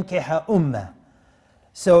كالذي ينكح أمه.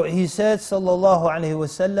 So he said sallallahu alaihi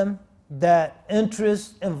wasallam that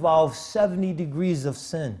interest involves 70 degrees of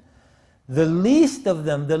sin. The least of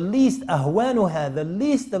them, أهونها, the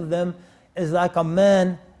least of them is like a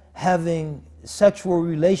man having sexual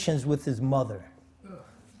relations with his mother.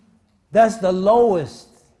 That's the lowest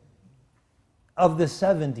of the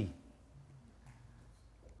 70.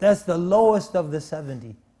 That's the lowest of the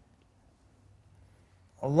 70.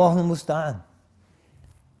 Allahul Musta'an.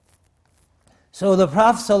 So the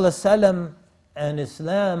Prophet ﷺ and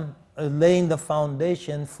Islam are laying the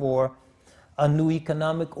foundation for a new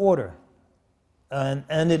economic order.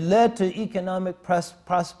 And it led to economic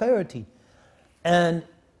prosperity. And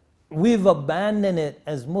we've abandoned it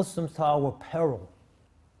as Muslims to our peril.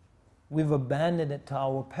 We've abandoned it to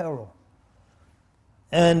our peril.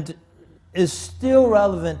 And it's still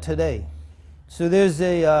relevant today. So there's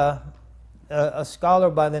a scholar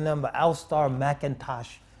by the name of Alistair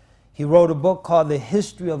McIntosh. He wrote a book called The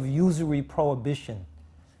History of Usury Prohibition.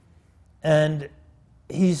 And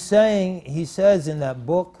he says in that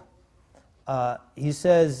book, he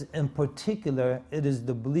says in particular, it is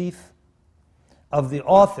the belief of the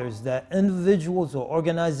authors that individuals or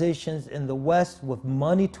organizations in the West with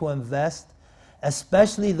money to invest,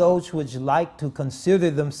 especially those which like to consider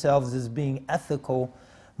themselves as being ethical,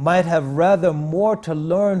 might have rather more to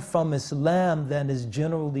learn from Islam than is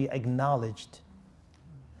generally acknowledged.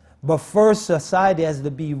 But first, society has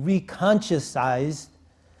to be reconsciousized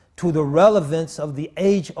to the relevance of the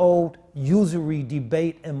age-old usury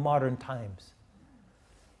debate in modern times.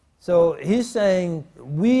 So he's saying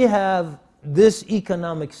we have this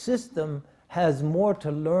economic system has more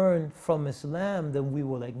to learn from Islam than we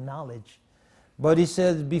will acknowledge. But he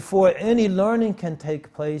says before any learning can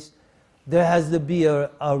take place, there has to be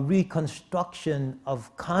a reconstruction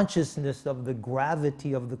of consciousness of the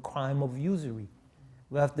gravity of the crime of usury.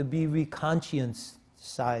 We have to be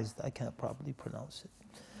reconsciencized, I can't properly pronounce it,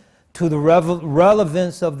 to the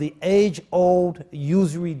relevance of the age-old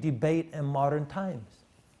usury debate in modern times.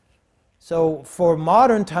 So for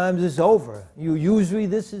modern times, it's over. Usury,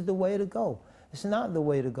 this is the way to go. It's not the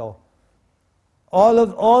way to go. All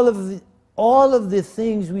of the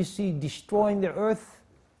things we see destroying the earth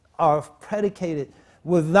are predicated.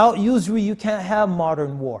 Without usury, you can't have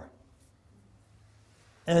modern war.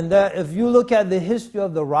 And that if you look at the history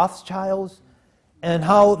of the Rothschilds and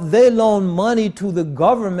how they loan money to the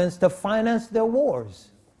governments to finance their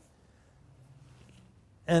wars.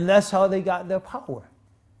 And that's how they got their power.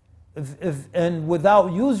 And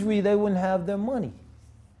without usury, they wouldn't have their money.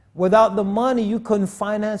 Without the money, you couldn't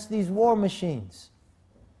finance these war machines.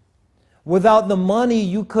 Without the money,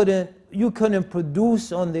 you couldn't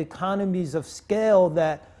produce on the economies of scale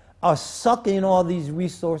that are sucking all these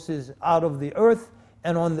resources out of the earth,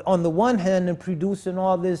 and on the one hand, and producing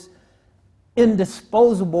all this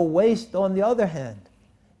indisposable waste on the other hand.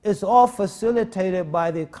 It's all facilitated by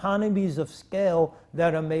the economies of scale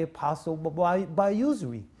that are made possible by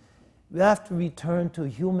usury. We have to return to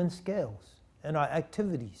human scales in our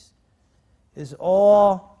activities. It's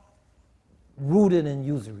all rooted in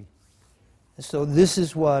usury. So this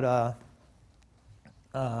is what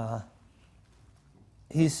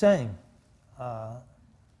he's saying,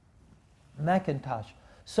 McIntosh.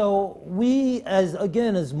 So we,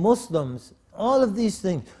 as Muslims, all of these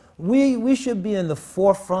things, we should be in the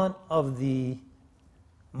forefront of the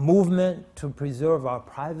movement to preserve our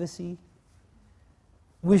privacy.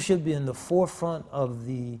 We should be in the forefront of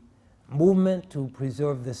the movement to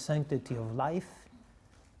preserve the sanctity of life.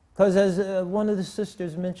 Because as one of the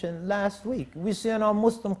sisters mentioned last week, we see in our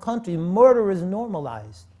Muslim country, murder is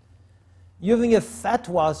normalized. You even get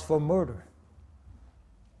fatwas for murder.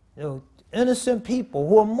 You know, innocent people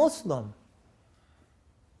who are Muslim,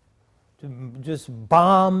 just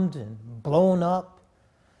bombed and blown up.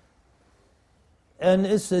 And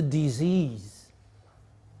it's a disease.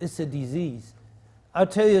 It's a disease. I'll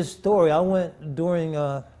tell you a story. I went during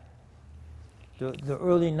the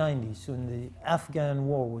early 90s when the Afghan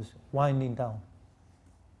war was winding down.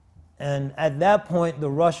 And at that point, the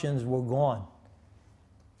Russians were gone.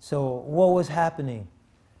 So what was happening?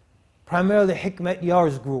 Primarily Hikmet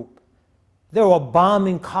Yar's group. They were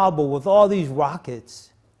bombing Kabul with all these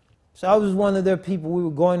rockets. So I was one of their people. We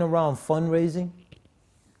were going around fundraising,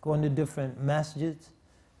 going to different masjids.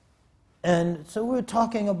 And so we were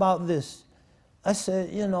talking about this. I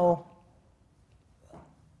said, you know,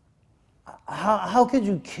 how could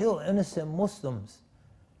you kill innocent Muslims?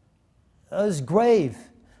 It's grave.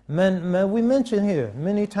 Man, we mentioned here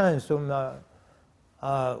many times from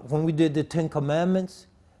when we did the Ten Commandments,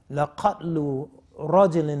 لَقَتْلُ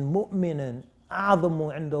رَجُلٍ مُؤْمِنٍ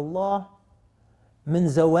أَعْظَمُ عِنْدَ اللَّهِ مِنْ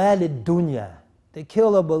زَوَالِ الدُّنْيَا. To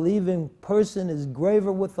kill a believing person is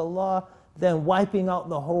graver with Allah than wiping out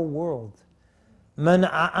the whole world. مَنْ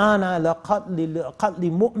أَعَانَ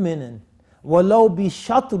لَقَتْلِ مُؤْمِنٍ وَلَوْ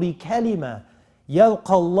بِشَطْرِ كَلِمَةٍ يَلْقَى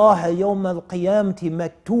اللَّهَ يَوْمَ الْقِيَامَةِ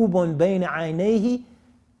مَكْتُوبٌ بَيْنَ عَيْنَيْهِ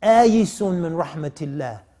آيِسٌ مِنْ رَحْمَةِ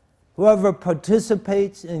اللَّهِ. Whoever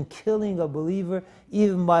participates in killing a believer,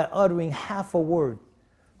 even by uttering half a word,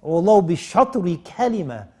 وَلَوْ بِشَطْرِ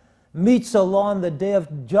كَلِمَةٍ, meets Allah on the day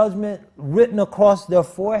of judgment, written across their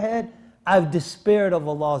forehead, I've despaired of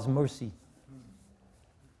Allah's mercy.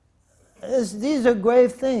 These are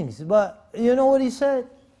grave things, but you know what he said?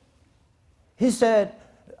 He said,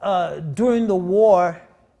 during the war,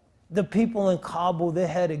 the people in Kabul, they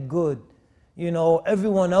had it good. You know,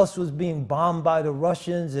 everyone else was being bombed by the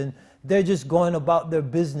Russians and they're just going about their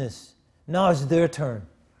business. Now it's their turn.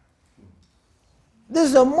 This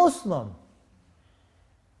is a Muslim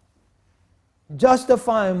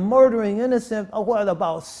justifying murdering innocent,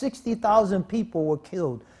 about 60,000 people were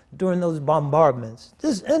killed during those bombardments.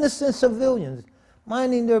 Just innocent civilians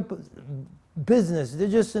minding their business. They're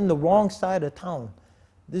just in the wrong side of town.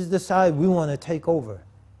 This is the side we want to take over.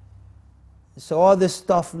 So all this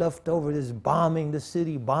stuff left over, this bombing the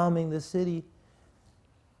city.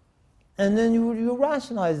 And then you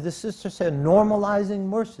rationalize, the sister said, normalizing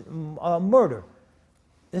murder.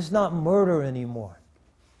 It's not murder anymore.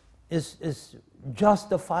 It's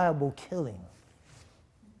justifiable killing.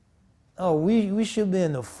 Oh, we should be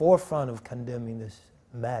in the forefront of condemning this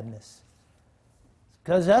madness.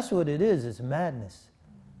 Because that's what it is, it's madness.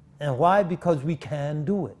 And why? Because we can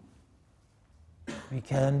do it. We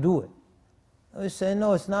can do it. I say,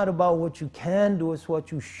 no, it's not about what you can do, it's what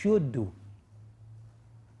you should do.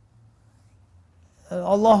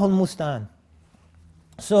 Allahul Musta'an.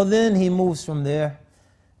 So then he moves from there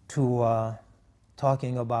to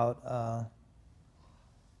talking about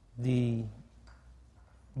the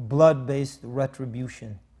blood-based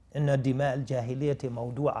retribution. Inna dima al-jahiliyati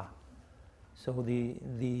mawdu'a. So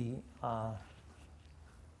the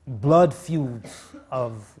blood feuds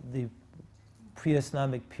of the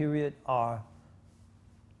pre-Islamic period are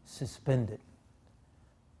suspended.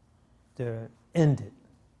 They're ended.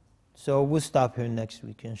 So we'll stop here next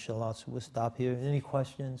week, inshallah. So we'll stop here. Any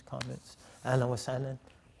questions, comments? Ahlan wa sahlan,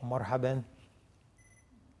 wa marhaban.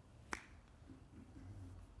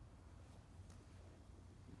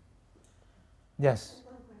 Yes.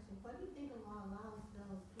 One question. What do you think Allah allows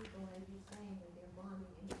those people, as you're saying, that they're bombing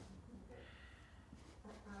innocent people?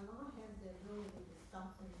 Allah has the ability to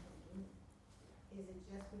stop them from doing it. Is it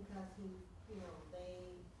just because they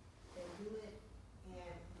do it and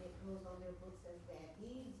it goes on their books as bad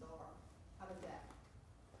deeds, or how does that?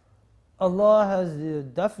 Allah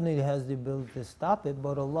definitely has the ability to stop it,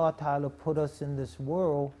 but Allah Ta'ala put us in this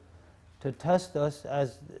world to test us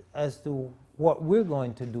as to what we're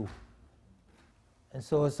going to do. And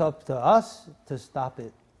so it's up to us to stop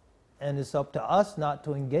it. And it's up to us not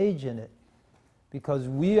to engage in it. Because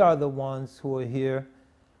we are the ones who are here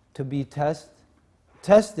to be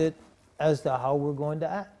tested as to how we're going to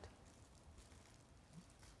act.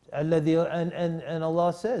 And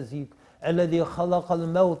Allah says, الَّذِي خَلَقَ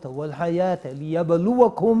الْمَوْتَ وَالْحَيَاةَ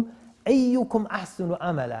لِيَبْلُوَكُمْ أَيُّكُمْ أَحْسَنُ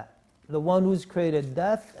عَمَلًا. The one who's created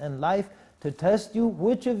death and life to test you,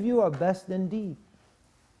 which of you are best indeed.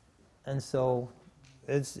 And so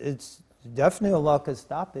it's definitely Allah could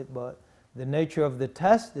stop it, but the nature of the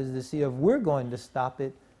test is to see if we're going to stop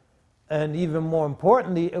it, and even more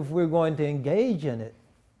importantly, if we're going to engage in it.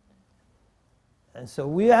 And so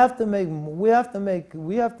we have to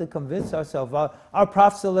convince ourselves. Our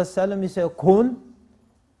Prophet ﷺ, he said, "Kun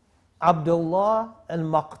Abdullah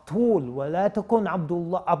al-Maqtul, wa la takun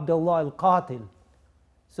Abdullah al-Qatil."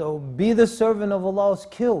 So be the servant of Allah who's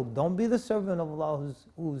killed. Don't be the servant of Allah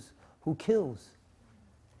who kills.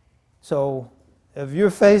 So if you're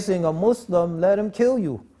facing a Muslim, let him kill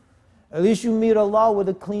you. At least you meet Allah with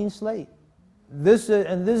a clean slate. This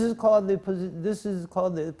is called the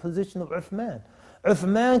position of Uthman.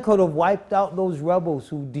 Uthman could have wiped out those rebels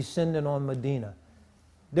who descended on Medina.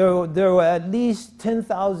 There were at least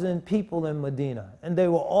 10,000 people in Medina, and they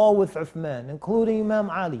were all with Uthman, including Imam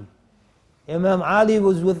Ali. Imam Ali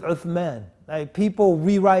was with Uthman. Like, people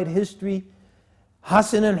rewrite history.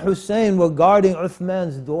 Hassan and Hussein were guarding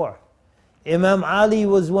Uthman's door. Imam Ali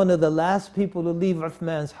was one of the last people to leave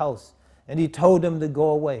Uthman's house, and he told them to go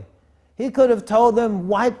away. He could have told them,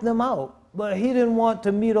 wipe them out, but he didn't want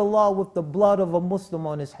to meet Allah with the blood of a Muslim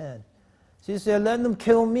on his hand. So he said, let them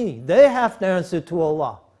kill me. They have to answer to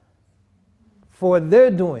Allah for what they're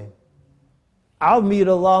doing. I'll meet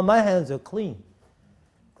Allah, my hands are clean.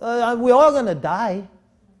 We're all going to die.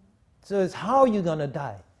 So it's how you're going to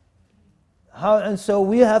die. And so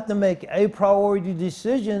we have to make a priority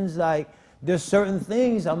decisions, like there's certain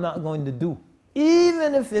things I'm not going to do,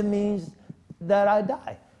 even if it means that I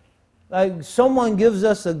die. Like, someone gives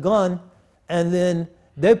us a gun, and then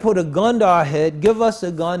they put a gun to our head, give us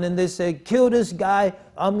a gun, and they say, kill this guy,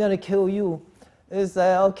 I'm going to kill you. It's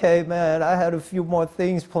like, okay, man, I had a few more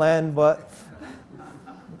things planned, but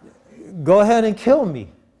go ahead and kill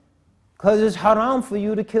me. Because it's haram for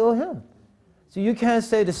you to kill him. So you can't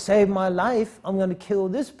say, to save my life, I'm going to kill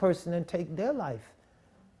this person and take their life.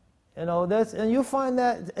 You know, and you'll find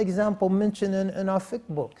that example mentioned in our fiqh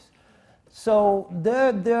books. So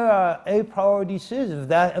there are a priori decisions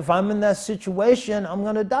that if I'm in that situation, I'm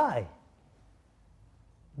going to die.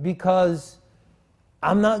 Because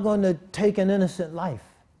I'm not going to take an innocent life,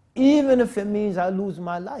 even if it means I lose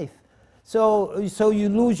my life. So you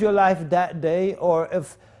lose your life that day, or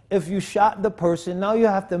if you shot the person, now you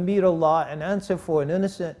have to meet Allah and answer for an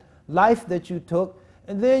innocent life that you took,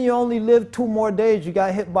 and then you only lived 2 more days, you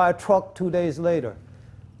got hit by a truck 2 days later.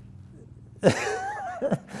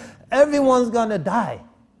 Everyone's gonna die.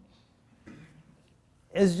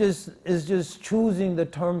 It's just choosing the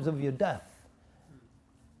terms of your death.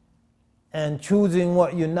 And choosing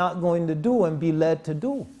what you're not going to do and be led to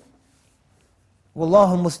do.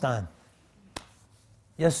 Wallahu musta'an.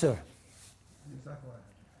 Yes, sir.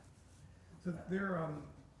 So there are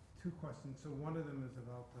 2 questions. So one of them is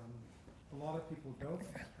about a lot of people don't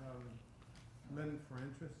lend for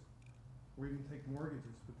interest or even take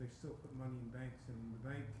mortgages, but they still put money in banks, and the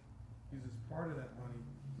bank uses part of that money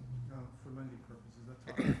for lending purposes. That's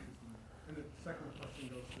how I interest money. And the second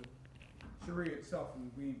question goes to Sharia itself, and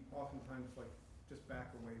we oftentimes just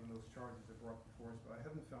back away when those charges are brought before us, but I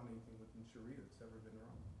haven't found anything within Sharia that's ever been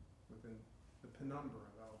wrong, within the penumbra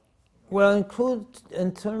about. Well,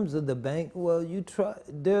 in terms of the bank, well,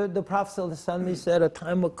 the Prophet ﷺ said a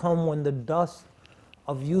time would come when the dust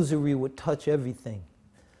of usury would touch everything.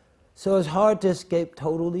 So it's hard to escape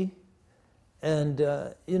totally. And,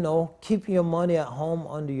 keeping your money at home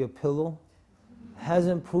under your pillow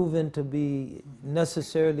hasn't proven to be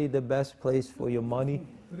necessarily the best place for your money.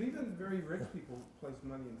 But even very rich people place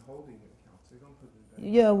money in holding accounts. They don't put it in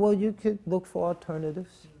bank. Yeah, well, you could look for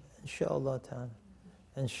alternatives, inshallah ta'ala,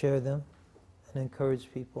 and share them and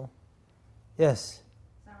encourage people. Yes?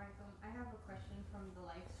 I have a question from the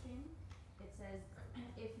live stream. It says,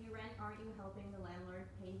 if you rent, aren't you helping the landlord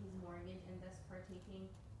pay his mortgage and thus partaking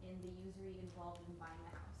in the usury involved in buying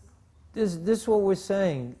the house? This is what we're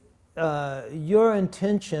saying. Your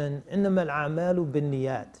intention, إِنَّمَا الْأَعْمَالُ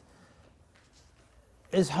بِالنِّيَّاتِ.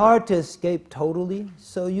 It's hard to escape totally,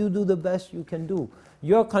 so you do the best you can do.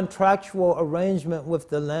 Your contractual arrangement with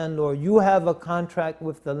the landlord, you have a contract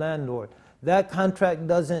with the landlord. That contract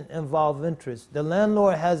doesn't involve interest. The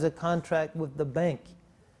landlord has a contract with the bank.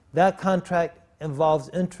 That contract involves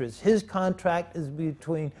interest. His contract is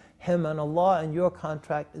between him and Allah, and your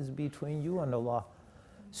contract is between you and Allah.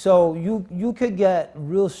 So you could get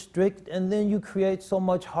real strict, and then you create so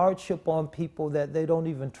much hardship on people that they don't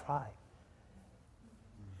even try.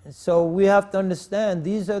 And so we have to understand,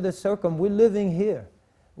 these are the we're living here.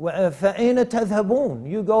 فَأَيْنَ تَذْهَبُونَ?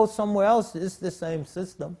 You go somewhere else, it's the same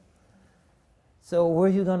system. So where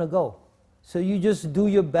are you going to go? So you just do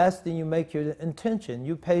your best and you make your intention.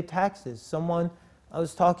 You pay taxes. I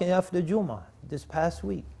was talking after Jummah this past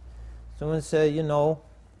week. Someone said,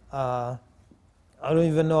 I don't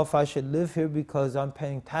even know if I should live here because I'm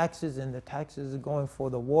paying taxes and the taxes are going for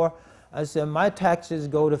the war. I said, my taxes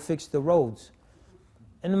go to fix the roads.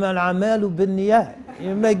 إِنَّمَا الْأَعْمَالُ بِالنِّيَّاتِ.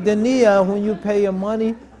 You make the niyyah when you pay your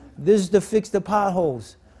money, this is to fix the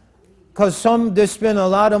potholes. Because they spend a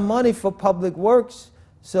lot of money for public works,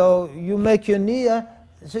 so you make your niyyah,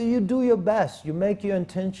 so you do your best. You make your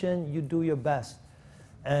intention, you do your best.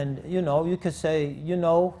 And, you could say,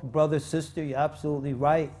 brother, sister, you're absolutely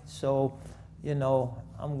right. So,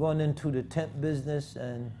 I'm going into the tent business,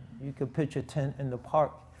 and you could pitch a tent in the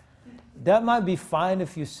park. That might be fine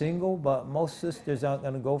if you're single, but most sisters aren't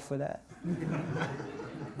going to go for that.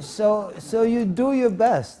 So you do your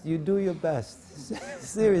best. You do your best.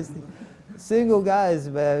 Seriously. Single guys,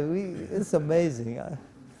 man, it's amazing.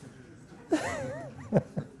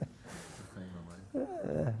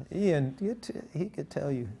 Ian, he could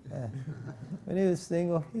tell you. When he was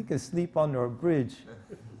single, he could sleep under a bridge.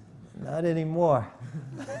 Not anymore.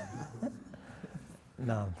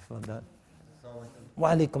 No, for that.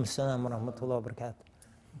 Wa alaikum salam wa rahmatullahi wa barakatuh.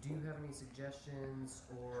 Do you have any suggestions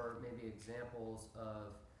or maybe examples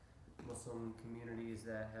of Muslim communities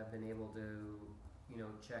that have been able to,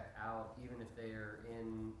 check out, even if they are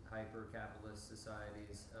in hyper-capitalist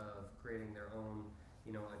societies, of creating their own,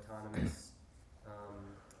 autonomous,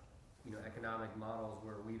 economic models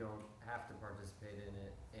where we don't have to participate in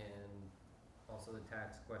it? And also the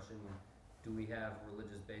tax question, do we have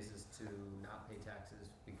religious basis to not pay taxes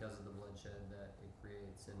because of the bloodshed that it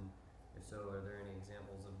creates? And if so, are there any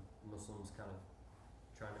examples of Muslims kind of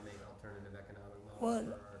trying to make alternative economic models?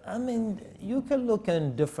 Well, you can look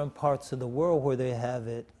in different parts of the world where they have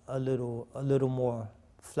it a little more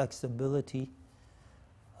flexibility.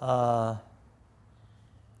 and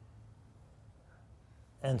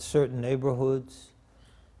certain neighborhoods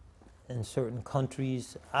in certain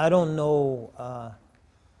countries. I don't know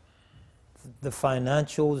the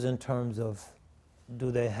financials in terms of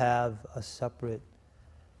do they have a separate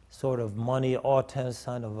sort of money alternative,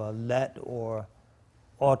 kind of a let or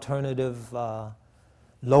alternative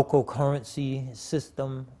local currency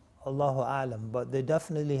system, Allahu Alam. But they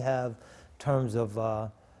definitely have terms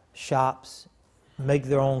of shops, make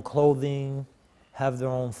their own clothing, have their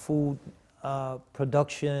own food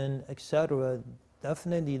production, etc.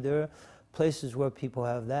 Definitely there are places where people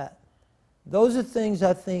have that. Those are things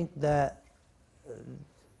I think that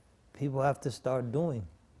people have to start doing.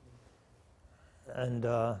 And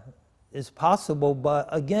it's possible, but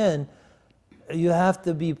again, you have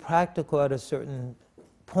to be practical at a certain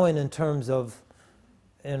point in terms of,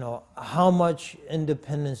 you know, how much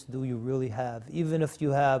independence do you really have? Even if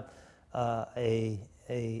you have a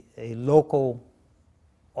local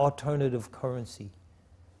alternative currency,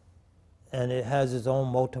 and it has its own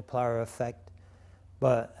multiplier effect.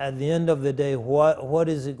 But at the end of the day, what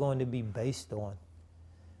is it going to be based on?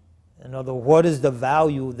 In other words, what is the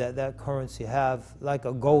value that that currency have, like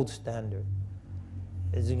a gold standard?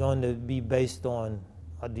 Is it going to be based on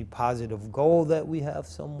a deposit of gold that we have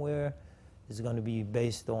somewhere? Is it going to be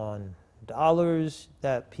based on dollars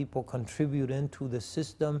that people contribute into the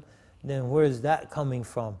system? Then where is that coming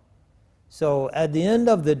from? So at the end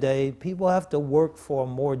of the day, people have to work for a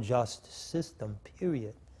more just system,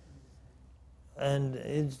 period. And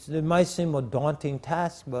it might seem a daunting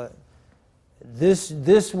task, but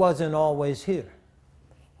this wasn't always here,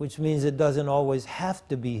 which means it doesn't always have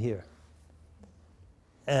to be here.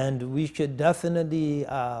 And we should definitely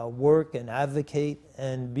work and advocate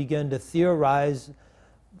and begin to theorize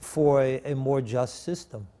for a more just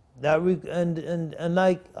system. And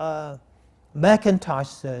like McIntosh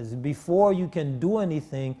says, before you can do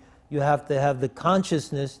anything, you have to have the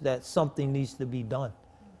consciousness that something needs to be done.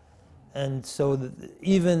 And so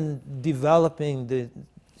even developing the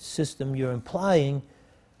system you're implying,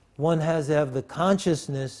 one has to have the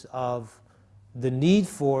consciousness of the need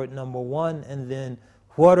for it, number one, and then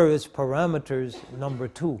what are its parameters, number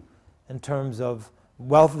two, in terms of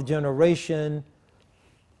wealth generation,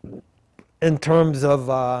 in terms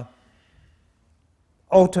of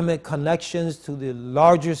ultimate connections to the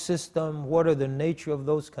larger system. What are the nature of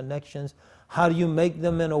those connections? How do you make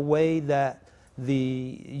them in a way that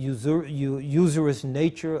the usurious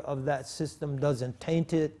nature of that system doesn't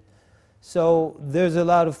taint it? So there's a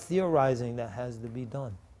lot of theorizing that has to be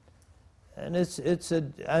done. And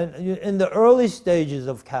in the early stages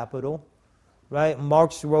of capital, right?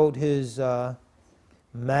 Marx wrote his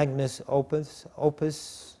magnus opus,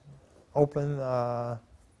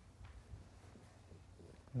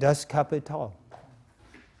 Das Kapital,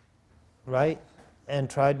 right? And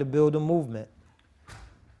tried to build a movement.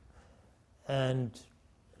 And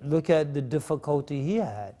look at the difficulty he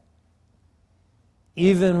had.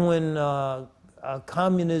 Even when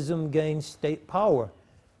communism gained state power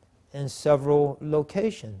in several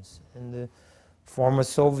locations, in the former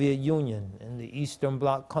Soviet Union, in the Eastern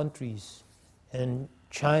Bloc countries, in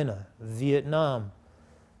China, Vietnam,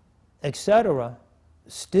 etc.,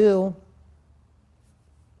 still,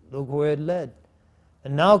 look where it led.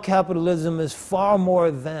 And now capitalism is far more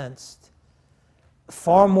advanced,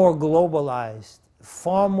 far more globalized,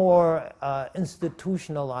 far more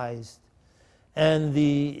institutionalized, and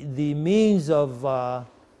the means of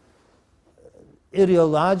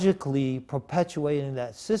ideologically perpetuating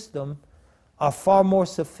that system are far more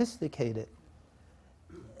sophisticated.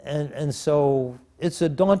 And so it's a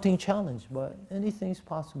daunting challenge, but anything's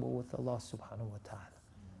possible with Allah subhanahu wa ta'ala.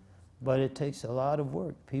 But it takes a lot of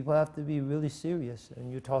work. People have to be really serious.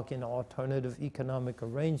 And you're talking alternative economic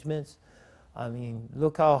arrangements. I mean,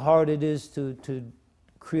 look how hard it is to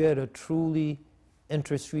create a truly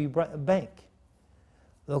interest-free bank.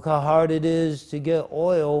 Look how hard it is to get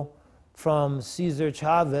oil from Cesar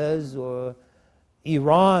Chavez or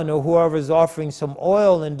Iran or whoever's offering some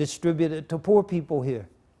oil and distribute it to poor people here.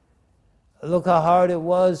 Look how hard it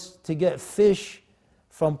was to get fish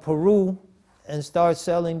from Peru and start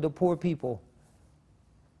selling to poor people.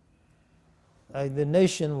 Like the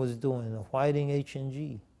nation was doing, the Whiting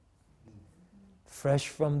H&G, fresh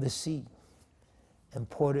from the sea,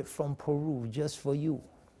 imported from Peru just for you.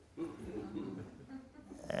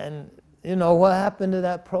 And you know, what happened to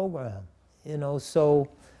that program? You know, so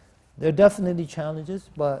there are definitely challenges,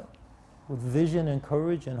 but with vision and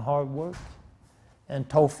courage and hard work and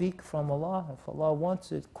tawfiq from Allah, if Allah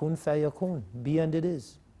wants it, kun fayakun, be and it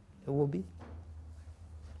is, it will be.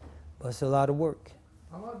 But it's a lot of work.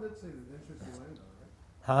 Allah did say that interest will end, though,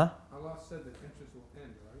 right? Huh? Allah said that interest will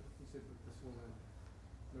end, right? He said that this will end,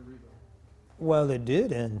 the riba. Well, it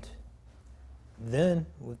did end then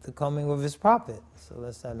with the coming of his prophet.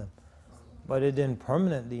 But it didn't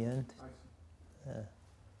permanently end. I see. Yeah.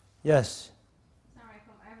 Yes.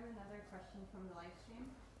 Assalamualaikum. I have another question from the live stream.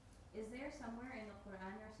 Is there somewhere in the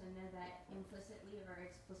Quran or Sunnah that implicitly or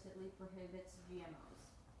explicitly prohibits GMOs?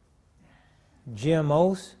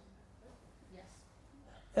 GMOs?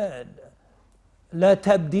 Yes. لا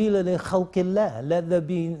تبديل لخلق الله. Let there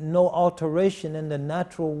be no alteration in the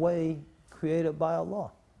natural way created by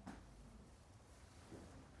Allah.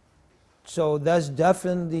 So that's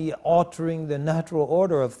definitely altering the natural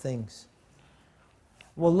order of things.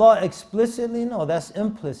 Well, Allah explicitly, no, that's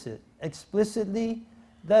implicit. Explicitly,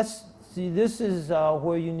 this is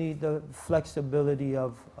where you need the flexibility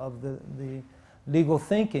of the legal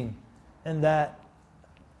thinking, and that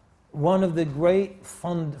one of the great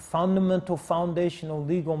fundamental foundational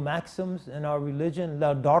legal maxims in our religion,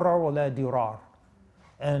 la darar wa la dirar.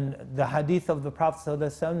 And the hadith of the Prophet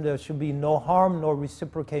ﷺ, there should be no harm nor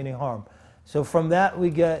reciprocating harm. So from that we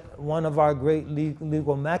get one of our great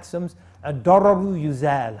legal maxims, ad-dararu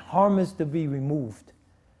yuzal, harm is to be removed.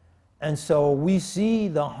 And so we see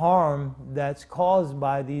the harm that's caused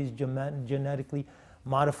by these genetically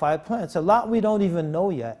modified plants. A lot we don't even know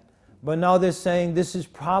yet. But now they're saying this is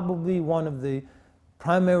probably one of the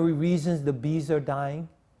primary reasons the bees are dying.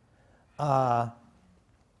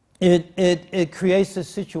 It creates a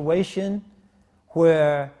situation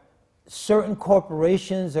where certain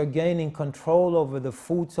corporations are gaining control over the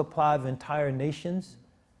food supply of entire nations.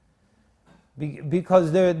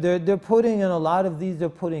 Because they're putting in a lot of these, they're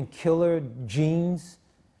putting killer genes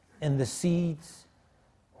in the seeds,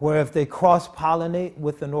 where if they cross-pollinate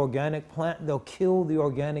with an organic plant, they'll kill the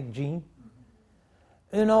organic gene.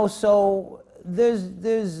 You know, so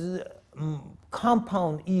there's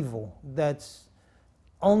compound evil that's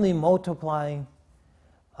only multiplying,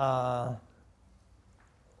 and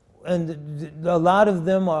a lot of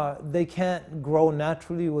them they can't grow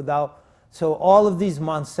naturally without. So all of these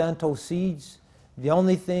Monsanto seeds, the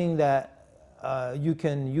only thing that you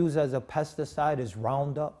can use as a pesticide is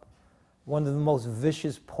Roundup, one of the most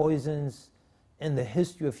vicious poisons in the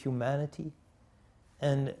history of humanity,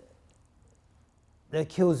 and that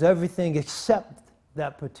kills everything except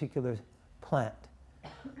that particular plant.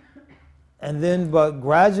 And then, but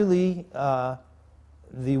gradually,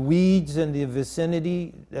 the weeds in the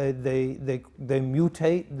vicinity, they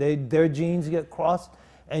mutate, their genes get crossed,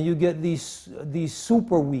 and you get these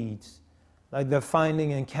super weeds, like they're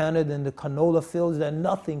finding in Canada in the canola fields that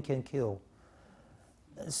nothing can kill.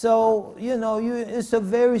 So, you know, it's a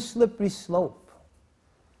very slippery slope.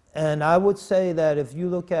 And I would say that if you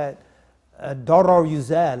look at darar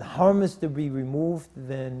yuzal, harm is to be removed,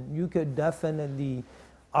 then you could definitely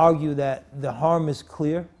argue that the harm is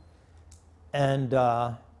clear, and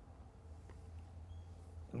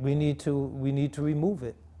we need to remove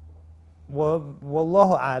it. Well,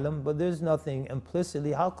 wallahu alam, but there's nothing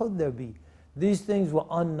implicitly. How could there be? These things were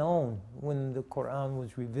unknown when the Quran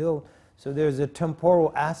was revealed. So there's a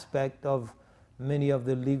temporal aspect of many of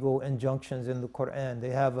the legal injunctions in the Quran.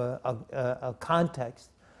 They have a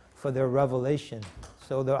context for their revelation.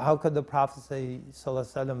 So how could the Prophet say, sallallahu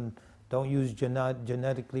alaihi wasallam, don't use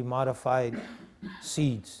genetically modified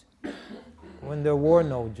seeds, when there were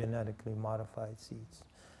no genetically modified seeds?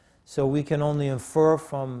 So we can only infer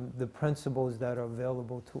from the principles that are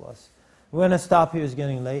available to us. We're going to stop here. It's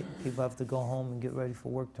getting late. People have to go home and get ready for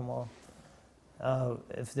work tomorrow.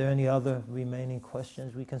 If there are any other remaining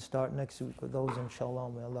questions, we can start next week with those,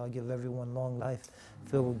 inshallah. May Allah give everyone long life,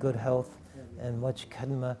 filled with good health, and much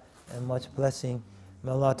kadma, and much blessing.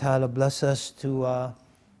 May Allah Ta'ala bless us to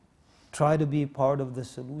try to be part of the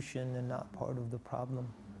solution and not part of the problem.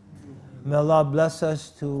 May Allah bless us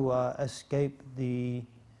to escape the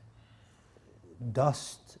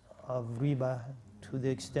dust of riba to the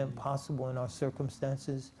extent possible in our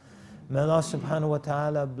circumstances. May Allah subhanahu wa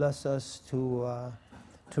ta'ala bless us to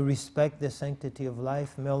respect the sanctity of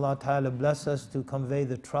life. May Allah ta'ala bless us to convey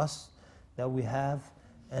the trust that we have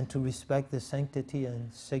and to respect the sanctity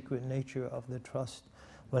and sacred nature of the trust.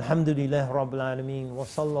 Walhamdulillah Rabbil Alameen wa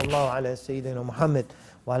sallallahu ala Sayyidina Muhammad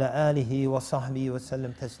wa ala alihi wa sahbihi wa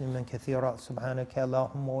sallam tasliman kathira. Subhanaka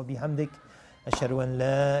Allahumma wa bihamdik. أشهد أن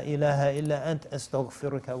لا إله إلا أنت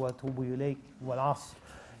أستغفرك وأتوب إليك والعصر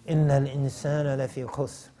إن الإنسان لفي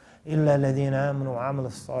خسر إلا الذين آمنوا وعملوا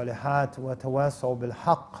الصالحات وتواصوا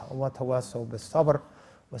بالحق وتواصوا بالصبر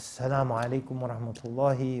والسلام عليكم ورحمة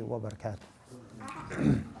الله وبركاته.